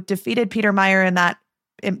who defeated Peter Meyer in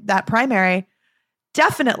that primary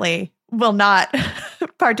definitely will not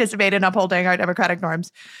participate in upholding our democratic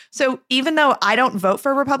norms. So even though I don't vote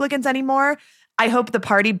for Republicans anymore, I hope the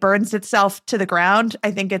party burns itself to the ground.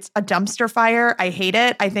 I think it's a dumpster fire. I hate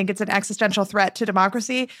it. I think it's an existential threat to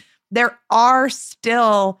democracy. There are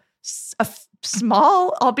still a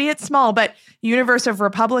small, albeit small, but universe of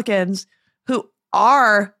Republicans who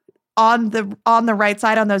are on the right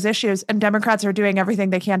side on those issues, and Democrats are doing everything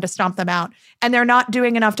they can to stomp them out. And they're not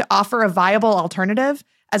doing enough to offer a viable alternative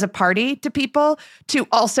as a party to people to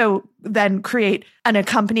also then create an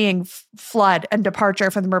accompanying flood and departure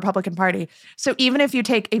from the Republican Party. So even if you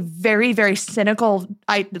take a very, very cynical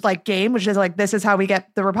game, which is like, this is how we get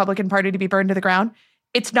the Republican Party to be burned to the ground,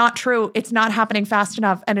 it's not true. It's not happening fast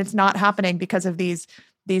enough, and it's not happening because of these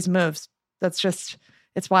moves.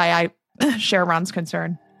 It's why I share Ron's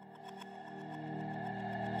concern.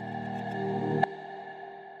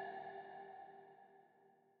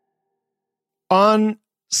 On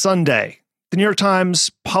Sunday, the New York Times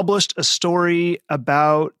published a story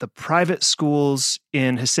about the private schools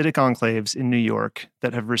in Hasidic enclaves in New York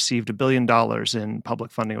that have received $1 billion in public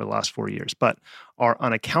funding over the last 4 years, but are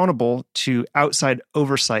unaccountable to outside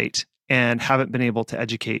oversight and haven't been able to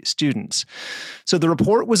educate students. So the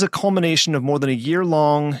report was a culmination of more than a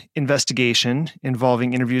year-long investigation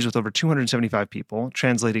involving interviews with over 275 people,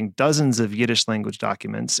 translating dozens of Yiddish language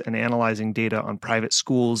documents, and analyzing data on private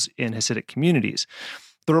schools in Hasidic communities.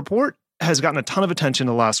 The report has gotten a ton of attention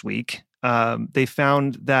the last week. They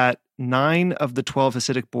found that 9 of the 12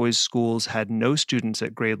 Hasidic boys' schools had no students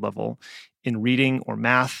at grade level in reading or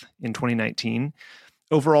math in 2019.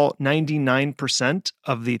 Overall, 99%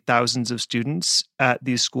 of the thousands of students at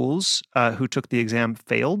these schools who took the exam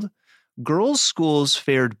failed. Girls' schools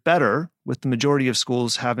fared better, with the majority of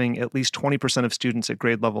schools having at least 20% of students at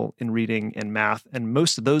grade level in reading and math, and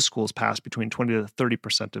most of those schools passed between 20 to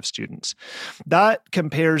 30% of students. That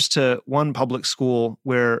compares to one public school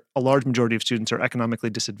where a large majority of students are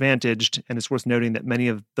economically disadvantaged, and it's worth noting that many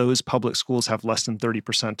of those public schools have less than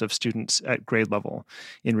 30% of students at grade level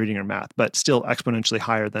in reading or math, but still exponentially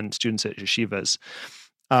higher than students at yeshivas.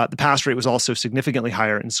 The pass rate was also significantly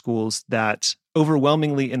higher in schools that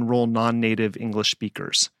overwhelmingly enroll non-native English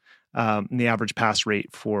speakers. And the average pass rate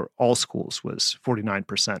for all schools was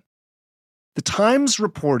 49%. The Times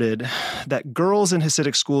reported that girls in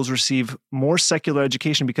Hasidic schools receive more secular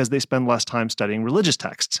education because they spend less time studying religious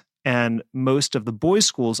texts. And most of the boys'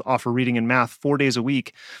 schools offer reading and math 4 days a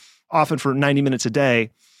week, often for 90 minutes a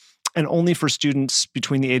day, and only for students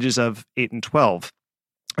between the ages of 8 and 12.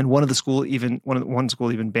 And one school even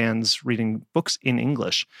bans reading books in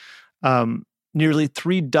English. Nearly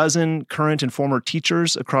 36 current and former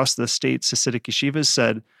teachers across the state's Hasidic yeshivas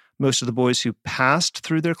said most of the boys who passed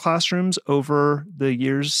through their classrooms over the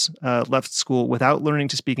years left school without learning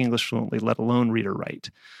to speak English fluently, let alone read or write.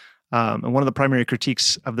 And one of the primary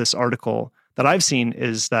critiques of this article that I've seen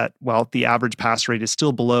is that, well, the average pass rate is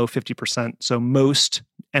still below 50%. So most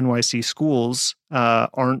NYC schools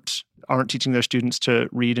aren't teaching their students to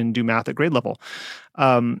read and do math at grade level.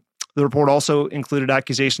 The report also included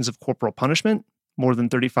accusations of corporal punishment. More than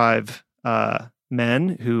 35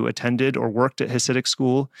 men who attended or worked at Hasidic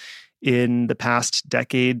school in the past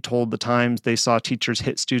decade told the Times they saw teachers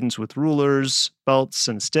hit students with rulers, belts,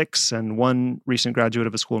 and sticks. And one recent graduate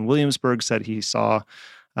of a school in Williamsburg said he saw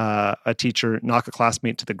a teacher knock a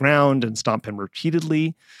classmate to the ground and stomp him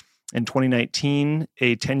repeatedly. In 2019,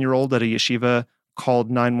 a 10-year-old at a yeshiva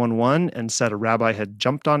called 911 and said a rabbi had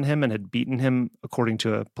jumped on him and had beaten him, according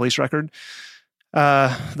to a police record.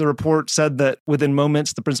 The report said that within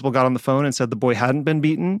moments, the principal got on the phone and said the boy hadn't been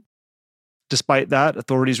beaten. Despite that,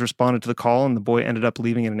 authorities responded to the call and the boy ended up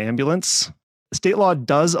leaving in an ambulance. State law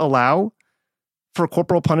does allow for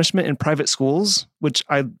corporal punishment in private schools, which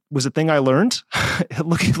was a thing I learned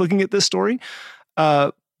looking at this story.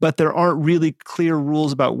 But there aren't really clear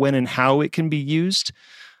rules about when and how it can be used.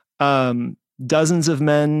 Dozens of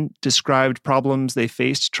men described problems they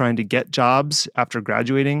faced trying to get jobs after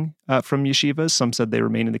graduating from yeshivas. Some said they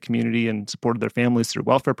remained in the community and supported their families through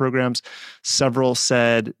welfare programs. Several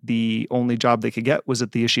said the only job they could get was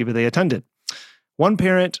at the yeshiva they attended. One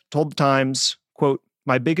parent told the Times, quote,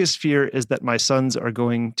 "My biggest fear is that my sons are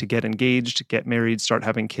going to get engaged, get married, start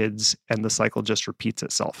having kids, and the cycle just repeats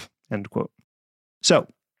itself," end quote. So,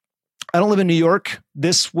 I don't live in New York.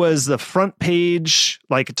 This was the front page,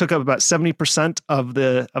 it took up about 70% of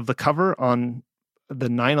the cover on the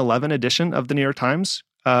 9/11 edition of the New York Times.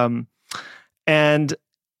 And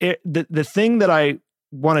the thing that I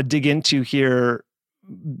want to dig into here,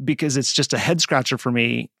 because it's just a head scratcher for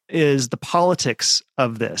me, is the politics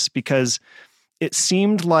of this, because it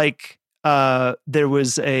seemed like there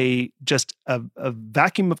was a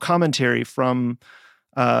vacuum of commentary from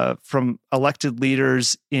elected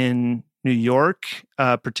leaders in New York,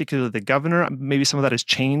 particularly the governor. Maybe some of that has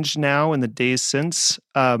changed now in the days since.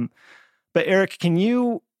 But Eric, can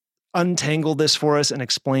you untangle this for us and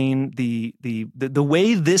explain the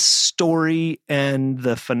way this story and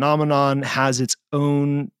the phenomenon has its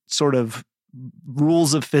own sort of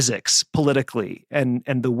rules of physics politically, and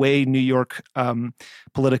the way New York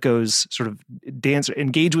politicos sort of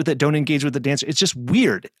engage with it, don't engage with the dance? It's just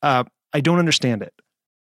weird. I don't understand it.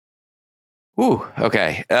 Ooh,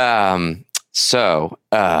 okay. So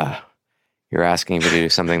you're asking me to do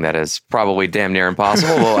something that is probably damn near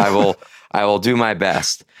impossible. Well, I will do my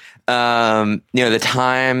best. The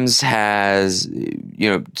Times has,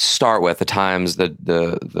 start with the Times,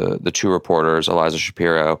 the two reporters, Eliza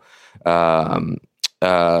Shapiro,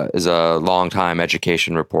 is a longtime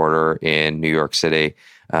education reporter in New York City.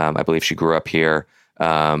 I believe she grew up here.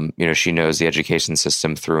 She knows the education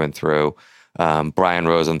system through and through. Brian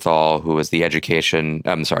Rosenthal, who is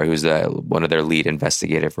who's one of their lead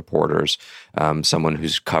investigative reporters, someone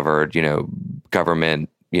who's covered, government,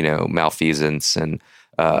 malfeasance and,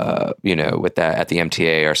 with that at the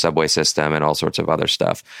MTA or subway system and all sorts of other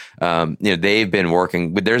stuff. They've been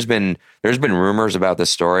working, but there's been rumors about this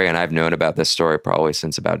story, and I've known about this story probably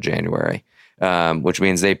since about January, which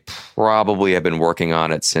means they probably have been working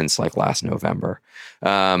on it since like last November.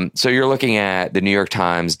 So you're looking at the New York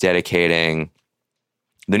Times dedicating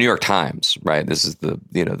the New York Times, right? This is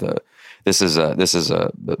this is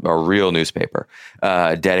a real newspaper,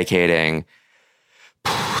 dedicating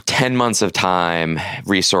 10 months of time,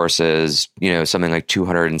 resources, something like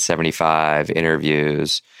 275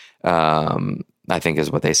 interviews, I think is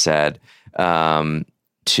what they said,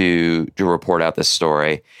 to report out this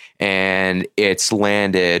story. And it's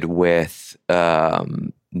landed with, a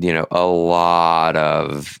lot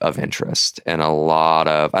of interest, and a lot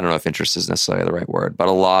of, I don't know if interest is necessarily the right word, but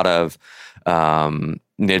a lot of,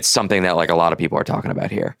 it's something that like a lot of people are talking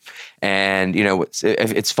about here. And,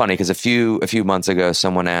 it's funny because a few months ago,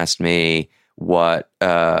 someone asked me to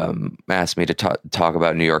talk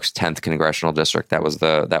about New York's 10th congressional district. That was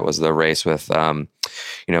the race with,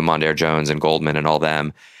 Mondaire Jones and Goldman and all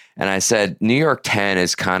them. And I said, New York 10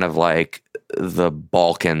 is kind of like the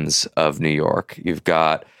Balkans of New York. You've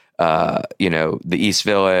got, the East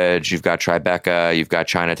Village, you've got Tribeca, you've got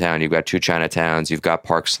Chinatown, you've got two Chinatowns, you've got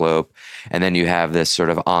Park Slope, and then you have this sort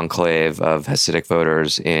of enclave of Hasidic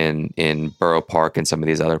voters in Borough Park and some of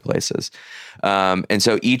these other places. And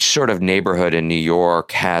so each sort of neighborhood in New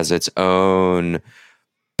York has its own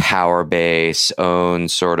power base, own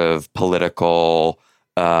sort of political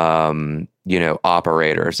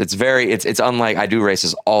operators. It's unlike, I do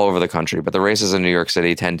races all over the country, but the races in New York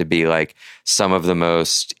City tend to be like some of the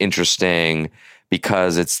most interesting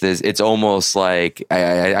because it's almost like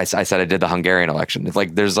I said I did the Hungarian election. It's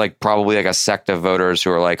like there's like probably like a sect of voters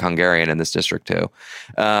who are like Hungarian in this district too.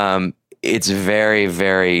 It's very,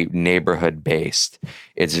 very neighborhood based.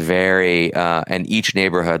 It's very, and each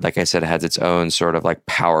neighborhood, like I said, has its own sort of like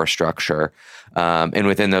power structure. And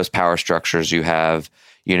within those power structures, you have,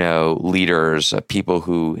 leaders, people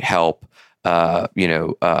who help,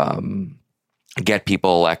 get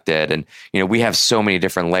people elected. And, we have so many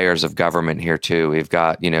different layers of government here too. We've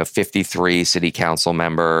got, 53 city council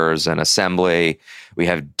members and assembly. We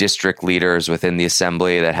have district leaders within the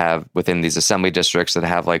assembly within these assembly districts that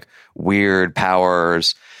have like weird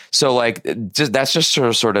powers. So like, that's just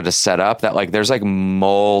sort of to set up that like, there's like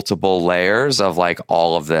multiple layers of like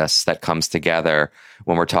all of this that comes together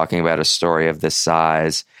when we're talking about a story of this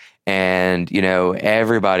size. And,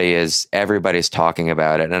 everybody's talking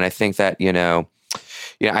about it. And I think that,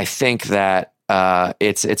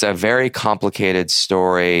 it's a very complicated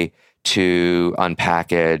story to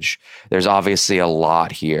unpackage. There's obviously a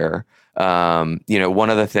lot here. One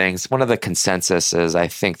of the consensuses I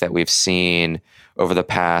think that we've seen over the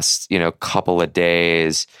past, couple of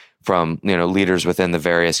days from, leaders within the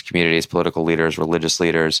various communities, political leaders, religious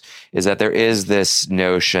leaders, is that there is this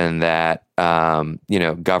notion that,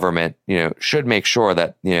 government, should make sure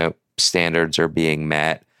that, standards are being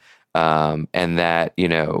met, and that,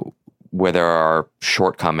 where there are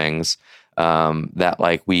shortcomings, that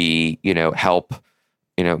like we, help,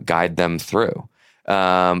 guide them through.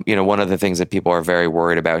 One of the things that people are very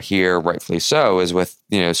worried about here, rightfully so, is with,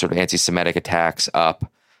 sort of anti-Semitic attacks up,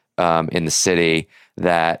 in the city,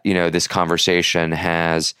 that, this conversation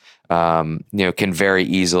has, can very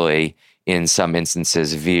easily in some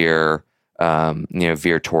instances veer,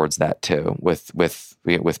 veer towards that too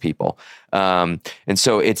with people. And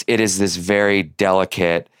so it is this very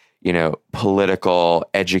delicate, political,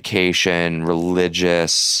 education,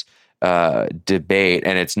 religious debate,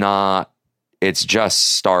 and it's just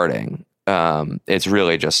starting. It's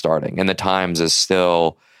really just starting, and the Times is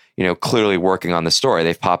still, clearly working on the story.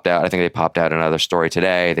 I think they popped out another story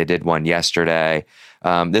today. They did one yesterday.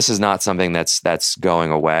 This is not something that's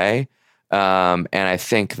going away. And I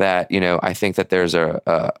think that, there's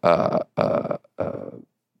a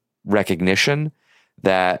recognition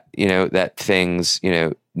that, that things,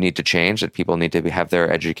 need to change, that people need to have their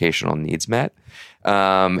educational needs met.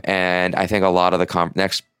 And I think a lot of the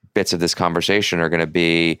next bits of this conversation are going to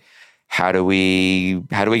be, how do we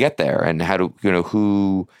get there? And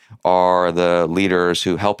who are the leaders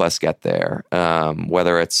who help us get there?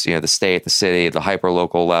 Whether it's, the state, the city, the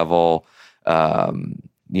hyperlocal level,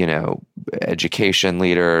 education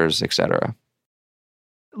leaders, et cetera.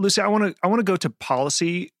 Lucy, I want to go to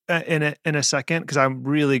policy in a second, because I'm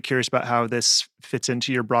really curious about how this fits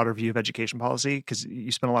into your broader view of education policy, because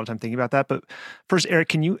you spent a lot of time thinking about that. But first, Eric,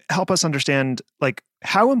 can you help us understand,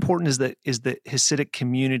 how important is the Hasidic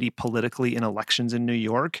community politically in elections in New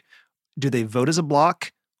York? Do they vote as a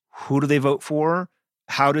bloc? Who do they vote for?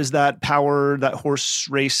 How does that horse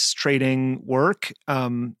race trading work?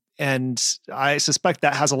 And I suspect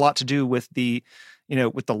that has a lot to do with the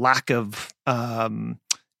lack of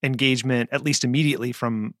engagement, at least immediately,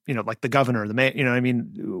 from the governor, the mayor.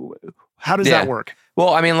 How does that work?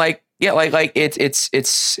 Well, it's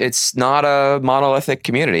not a monolithic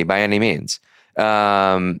community by any means.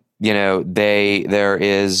 There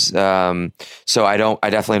is. So I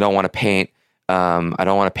definitely don't want to paint. I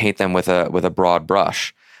don't want to paint them with a broad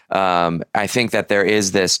brush. I think that there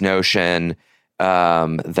is this notion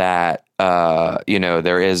that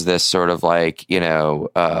there is this sort of that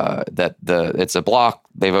it's a block,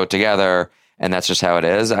 they vote together, and that's just how it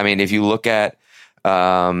is. I mean, if you look at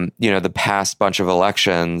the past bunch of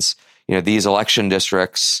elections, these election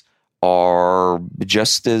districts are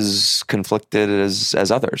just as conflicted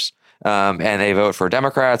as others. And they vote for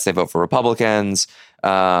Democrats, they vote for Republicans.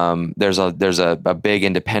 There's a big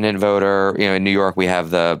independent voter. In New York, we have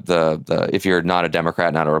the if you're not a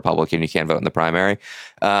Democrat, not a Republican, you can't vote in the primary.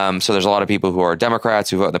 So there's a lot of people who are Democrats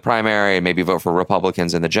who vote in the primary and maybe vote for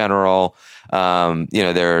Republicans in the general.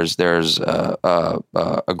 There's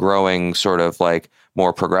a growing sort of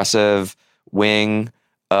more progressive wing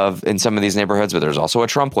in some of these neighborhoods, but there's also a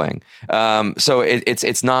Trump wing. So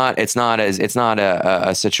it's not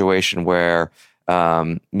a situation where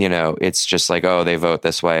it's just they vote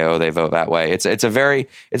this way, oh, they vote that way. It's a very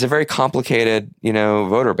complicated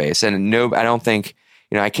voter base, and I don't think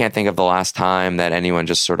I can't think of the last time that anyone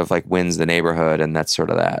just sort of wins the neighborhood, and that's sort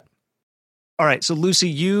of that. All right, so Lucy,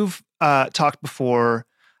 you've talked before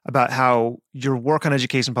about how your work on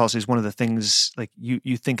education policy is one of the things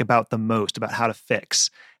you think about the most, about how to fix.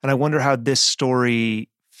 And I wonder how this story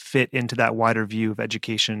fit into that wider view of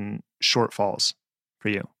education shortfalls for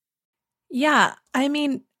you. Yeah. I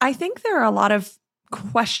mean, I think there are a lot of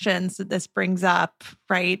questions that this brings up,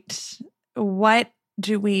 right? What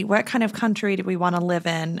kind of country do we want to live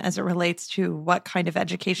in as it relates to what kind of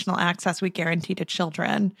educational access we guarantee to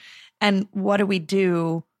children? And what do we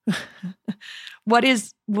do? What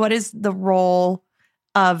is the role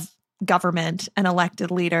of government and elected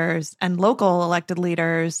leaders and local elected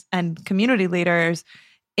leaders and community leaders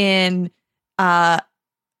in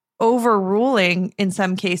overruling, in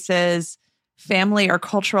some cases, family or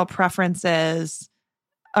cultural preferences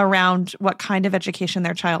around what kind of education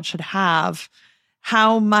their child should have?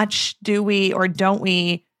 How much do we or don't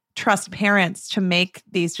we trust parents to make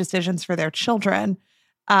these decisions for their children?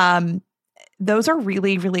 Those are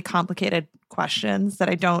really, really complicated questions that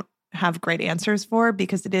I don't have great answers for,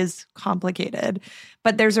 because it is complicated.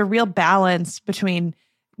 But there's a real balance between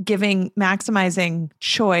maximizing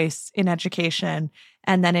choice in education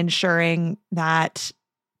and then ensuring that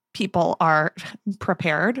people are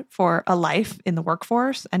prepared for a life in the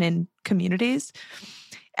workforce and in communities.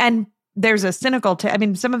 And there's a cynical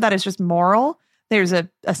take. Some of that is just moral. There's a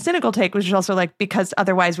cynical take, which is also because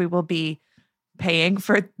otherwise we will be paying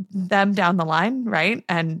for them down the line, right?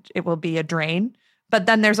 And it will be a drain. But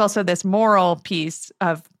then there's also this moral piece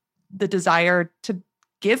of the desire to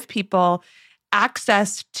give people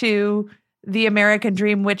access to the American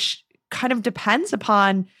dream, which kind of depends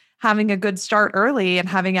upon having a good start early and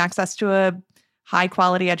having access to a high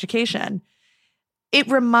quality education. It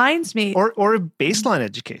reminds me... Or a baseline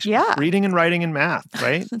education. Yeah. Reading and writing and math,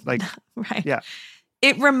 right? Right. Yeah.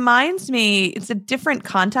 It reminds me, it's a different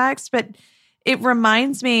context, but it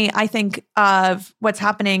reminds me, I think, of what's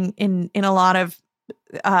happening in a lot of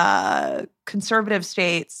conservative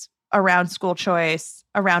states around school choice,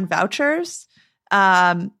 around vouchers,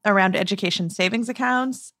 around education savings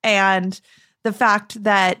accounts, and the fact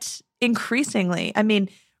that increasingly, I mean,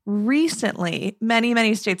 recently,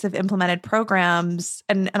 many states have implemented programs,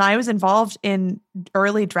 and I was involved in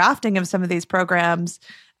early drafting of some of these programs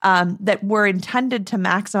that were intended to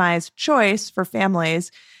maximize choice for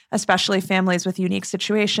families, especially families with unique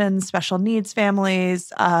situations, special needs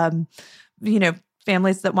families,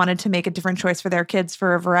 families that wanted to make a different choice for their kids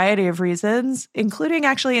for a variety of reasons, including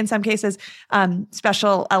actually in some cases,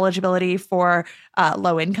 special eligibility for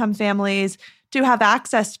low-income families to have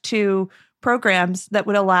access to programs that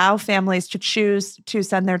would allow families to choose to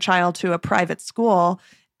send their child to a private school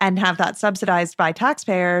and have that subsidized by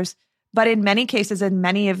taxpayers. But in many cases, in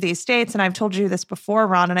many of these states, and I've told you this before,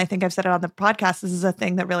 Ron, and I think I've said it on the podcast, this is a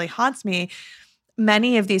thing that really haunts me.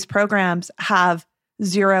 Many of these programs have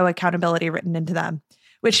zero accountability written into them,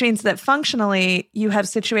 which means that functionally you have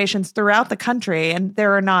situations throughout the country, and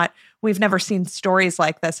we've never seen stories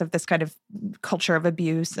like this of this kind of culture of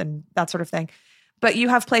abuse and that sort of thing. But you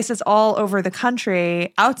have places all over the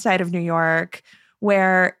country outside of New York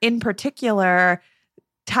where, in particular,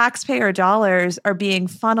 taxpayer dollars are being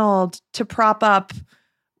funneled to prop up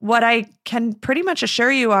what I can pretty much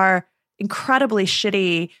assure you are incredibly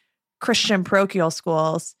shitty Christian parochial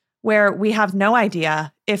schools, where we have no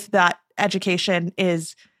idea if that education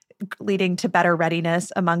is leading to better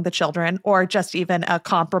readiness among the children or just even a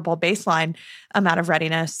comparable baseline amount of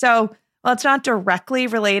readiness. So while it's not directly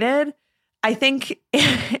related, I think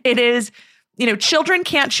it is, children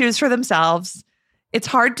can't choose for themselves. It's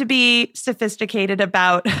hard to be sophisticated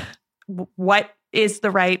about what is the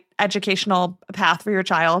right educational path for your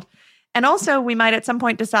child. And also, we might at some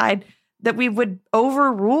point decide that we would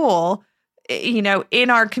overrule, in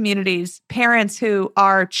our communities, parents who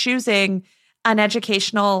are choosing an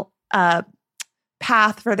educational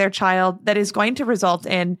path for their child that is going to result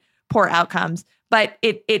in poor outcomes. But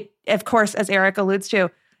it of course, as Eric alludes to,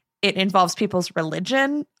 it involves people's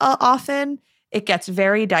religion often. It gets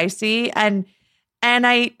very dicey. And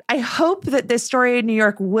I hope that this story in New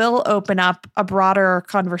York will open up a broader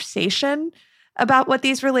conversation about what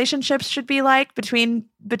these relationships should be like between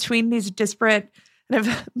these disparate kind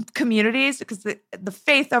of communities, because the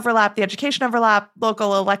faith overlap, the education overlap,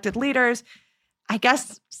 local elected leaders. I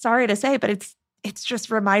guess, sorry to say, but it's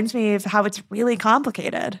just reminds me of how it's really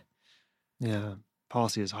complicated. Yeah.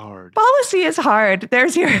 Policy is hard. Policy is hard.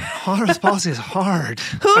 There's your policy is hard.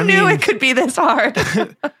 Who knew it could be this hard?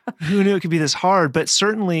 Who knew it could be this hard? But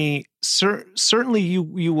certainly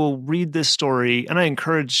you will read this story, and I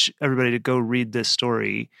encourage everybody to go read this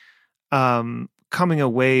story, coming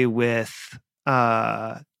away with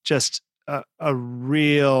just a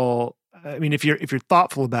real. I mean, if you're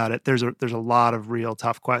thoughtful about it, there's a lot of real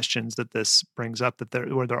tough questions that this brings up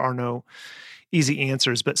where there are no easy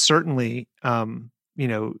answers. But certainly,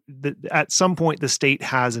 at some point the state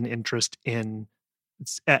has an interest in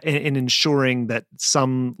ensuring that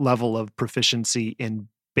some level of proficiency in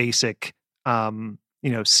basic,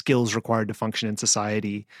 skills required to function in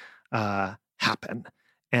society happen.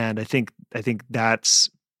 And I think that's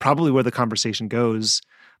probably where the conversation goes.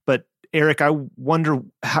 But Eric, I wonder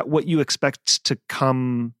what you expect to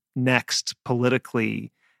come next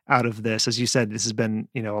politically out of this. As you said, this has been,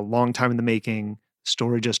 a long time in the making.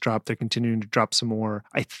 Story just dropped. They're continuing to drop some more.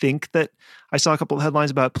 I think that I saw a couple of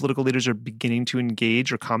headlines about political leaders are beginning to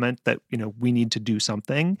engage or comment that, we need to do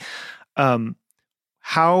something.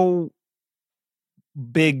 How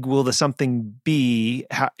big will the something be?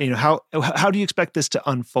 How do you expect this to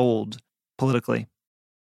unfold politically?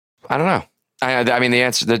 I don't know. I mean, the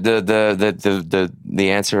answer, the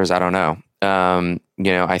answer is, I don't know.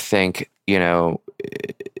 I think, we're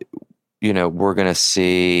going to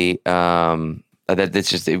see, that it's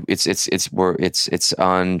just it's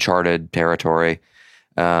uncharted territory,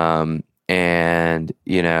 and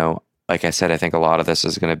like I said, I think a lot of this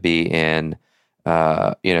is going to be in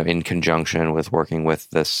conjunction with working with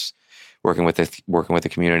the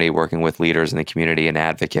community, working with leaders in the community and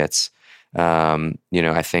advocates.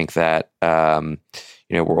 I think that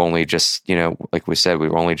we're only just like we said, we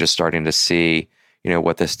were only just starting to see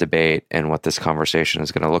what this debate and what this conversation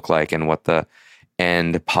is going to look like, and what the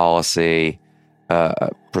end policy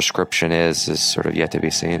prescription is sort of yet to be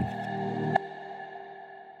seen.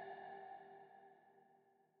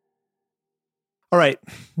 All right.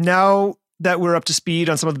 Now that we're up to speed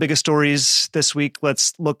on some of the biggest stories this week,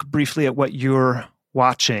 let's look briefly at what you're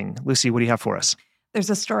watching. Lucy, what do you have for us? There's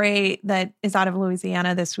a story that is out of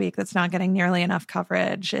Louisiana this week that's not getting nearly enough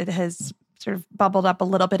coverage. It has sort of bubbled up a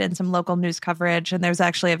little bit in some local news coverage. And there's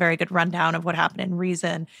actually a very good rundown of what happened in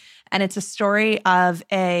Reason. And it's a story of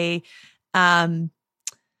a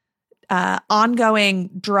ongoing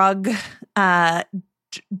drug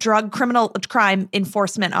criminal crime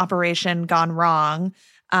enforcement operation gone wrong,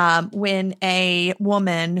 when a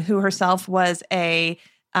woman who herself was a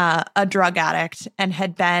drug addict and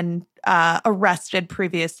had been arrested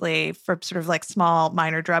previously for sort of like small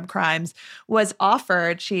minor drug crimes was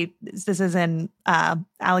offered. This is in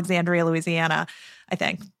Alexandria, Louisiana, I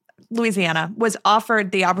think. Louisiana was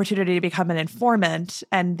offered the opportunity to become an informant,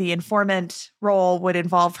 and the informant role would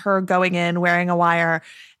involve her going in, wearing a wire,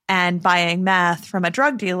 and buying meth from a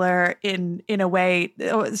drug dealer in a way,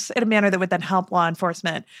 in a manner that would then help law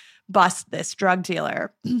enforcement bust this drug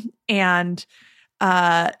dealer. And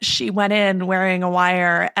she went in wearing a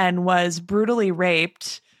wire and was brutally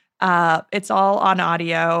raped. It's all on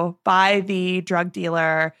audio by the drug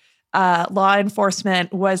dealer. Law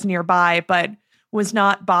enforcement was nearby, but was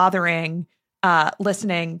not bothering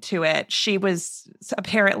listening to it. She was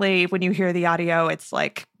apparently, when you hear the audio, it's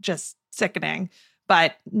like just sickening,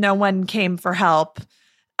 but no one came for help.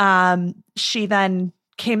 She then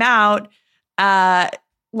came out.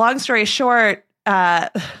 Long story short,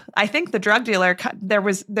 I think the drug dealer, there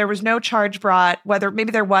was no charge brought, whether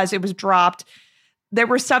maybe there was, it was dropped. There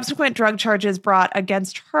were subsequent drug charges brought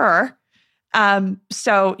against her.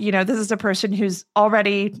 So, this is a person who's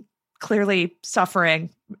already clearly suffering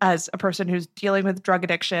as a person who's dealing with drug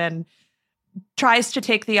addiction, tries to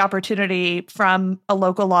take the opportunity from a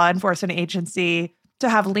local law enforcement agency to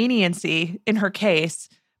have leniency in her case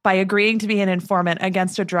by agreeing to be an informant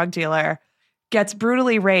against a drug dealer, gets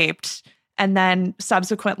brutally raped, and then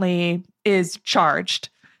subsequently is charged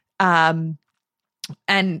and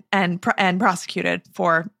prosecuted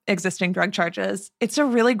for existing drug charges. It's a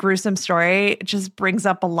really gruesome story. It just brings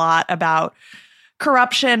up a lot about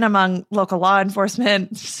corruption among local law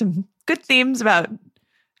enforcement, some good themes about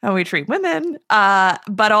how we treat women,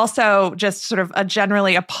 but also just sort of a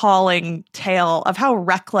generally appalling tale of how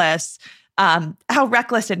reckless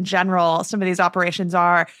in general some of these operations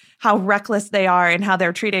are, how reckless they are in how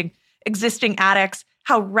they're treating existing addicts,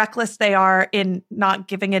 how reckless they are in not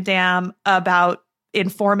giving a damn about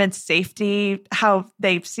informant safety, how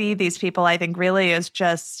they see these people, I think, really as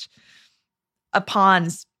just a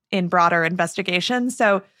pawns in broader investigations.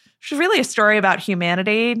 So it's really a story about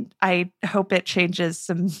humanity. I hope it changes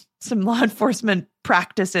some law enforcement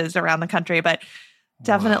practices around the country, but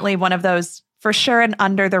definitely one of those for sure and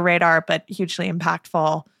under the radar, but hugely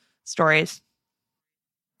impactful stories.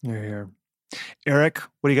 Yeah. Eric,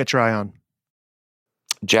 what do you got your eye on?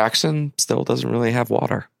 Jackson still doesn't really have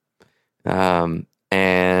water. And,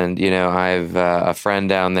 I've a friend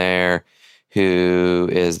down there who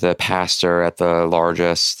is the pastor at the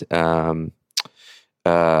largest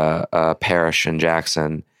parish in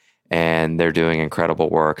Jackson, and they're doing incredible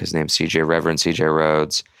work. His name's Reverend CJ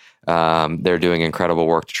Rhodes. They're doing incredible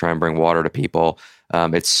work to try and bring water to people.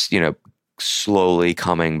 It's, slowly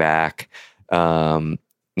coming back.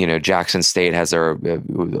 Jackson State has a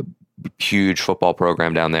huge football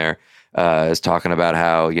program down there, is talking about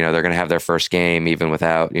how, they're going to have their first game even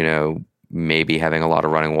without, maybe having a lot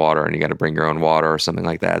of running water, and you got to bring your own water or something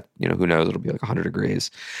like that. Who knows? It'll be like 100 degrees.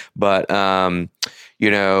 But,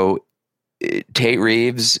 Tate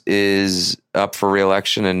Reeves is up for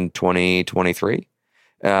re-election in 2023.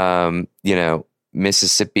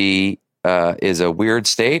 Mississippi is a weird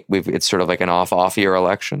state. It's sort of like an off year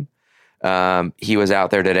election. He was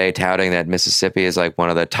out there today touting that Mississippi is like one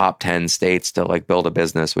of the top 10 states to like build a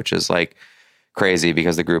business, which is like crazy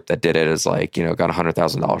because the group that did it is like, got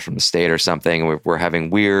 $100,000 from the state or something. We're having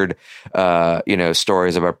weird,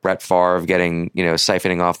 stories about Brett Favre getting,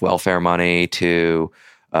 siphoning off welfare money to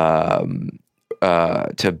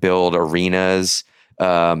build arenas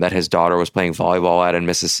that his daughter was playing volleyball at in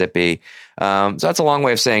Mississippi. So that's a long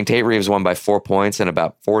way of saying Tate Reeves won by 4 points and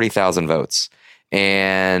about 40,000 votes.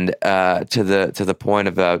 And to the point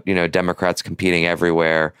about, Democrats competing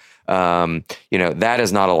everywhere, that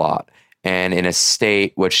is not a lot. And in a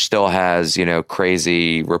state which still has,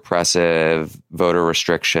 crazy repressive voter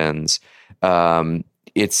restrictions,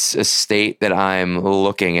 it's a state that I'm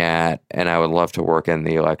looking at, and I would love to work in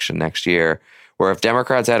the election next year, where if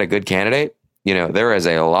Democrats had a good candidate, there is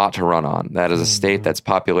a lot to run on. That is a state that's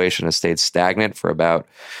population has stayed stagnant for about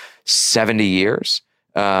 70 years,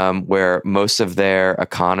 where most of their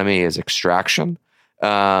economy is extraction,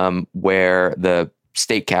 where the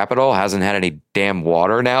state capital hasn't had any damn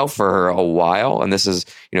water now for a while. And this is,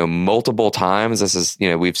 multiple times. This is,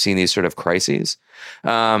 we've seen these sort of crises.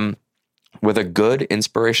 With a good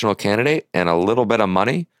inspirational candidate and a little bit of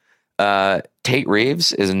money, Tate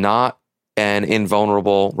Reeves is not an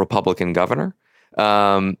invulnerable Republican governor.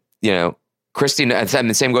 Kristi, and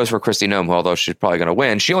the same goes for Kristi Noem, who, although she's probably going to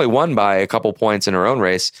win, she only won by a couple points in her own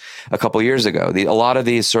race a couple years ago. A lot of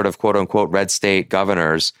these sort of quote unquote red state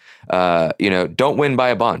governors, don't win by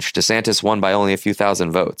a bunch. DeSantis won by only a few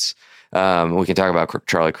thousand votes. We can talk about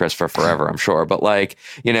Charlie Crist for forever, I'm sure. But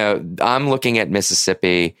I'm looking at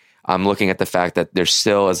Mississippi. I'm looking at the fact that there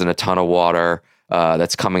still isn't a ton of water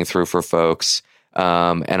that's coming through for folks.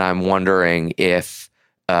 And I'm wondering if,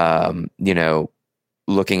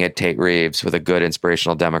 looking at Tate Reeves with a good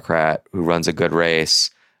inspirational Democrat who runs a good race,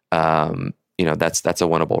 that's a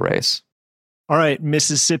winnable race. All right,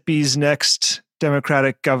 Mississippi's next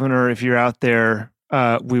Democratic governor, if you're out there,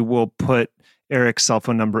 we will put Eric's cell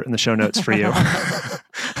phone number in the show notes for you.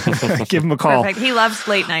 Give him a call. Perfect. He loves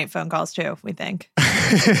late night phone calls too, we think.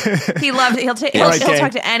 He'll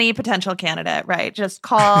talk to any potential candidate, right? Just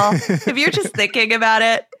call. If you're just thinking about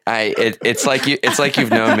it. It's like you've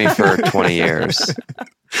known me for 20 years.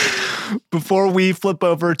 Before we flip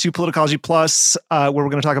over to Politicology Plus, where we're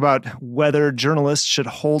going to talk about whether journalists should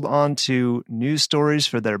hold on to news stories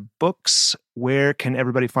for their books, where can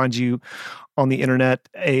everybody find you on the internet?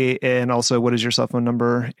 And also, what is your cell phone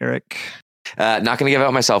number, Eric? Not going to give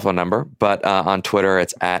out my cell phone number, but on Twitter,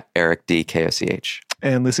 it's at EricDKOCH.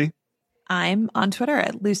 And Lucy? I'm on Twitter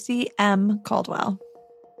at Lucy M. Caldwell.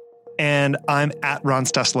 And I'm at Ron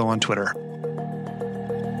Steslow on Twitter.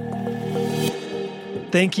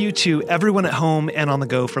 Thank you to everyone at home and on the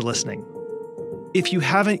go for listening. If you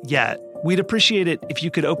haven't yet, we'd appreciate it if you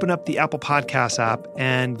could open up the Apple Podcasts app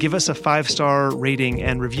and give us a 5-star rating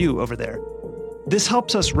and review over there. This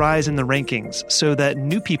helps us rise in the rankings so that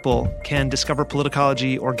new people can discover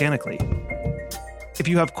Politicology organically. If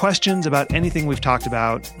you have questions about anything we've talked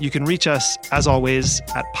about, you can reach us, as always,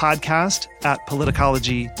 at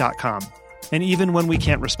podcast@politicology.com. And even when we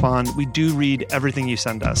can't respond, we do read everything you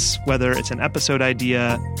send us, whether it's an episode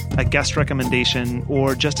idea, a guest recommendation,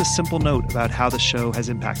 or just a simple note about how the show has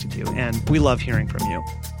impacted you. And we love hearing from you.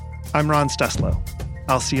 I'm Ron Steslow.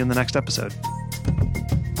 I'll see you in the next episode.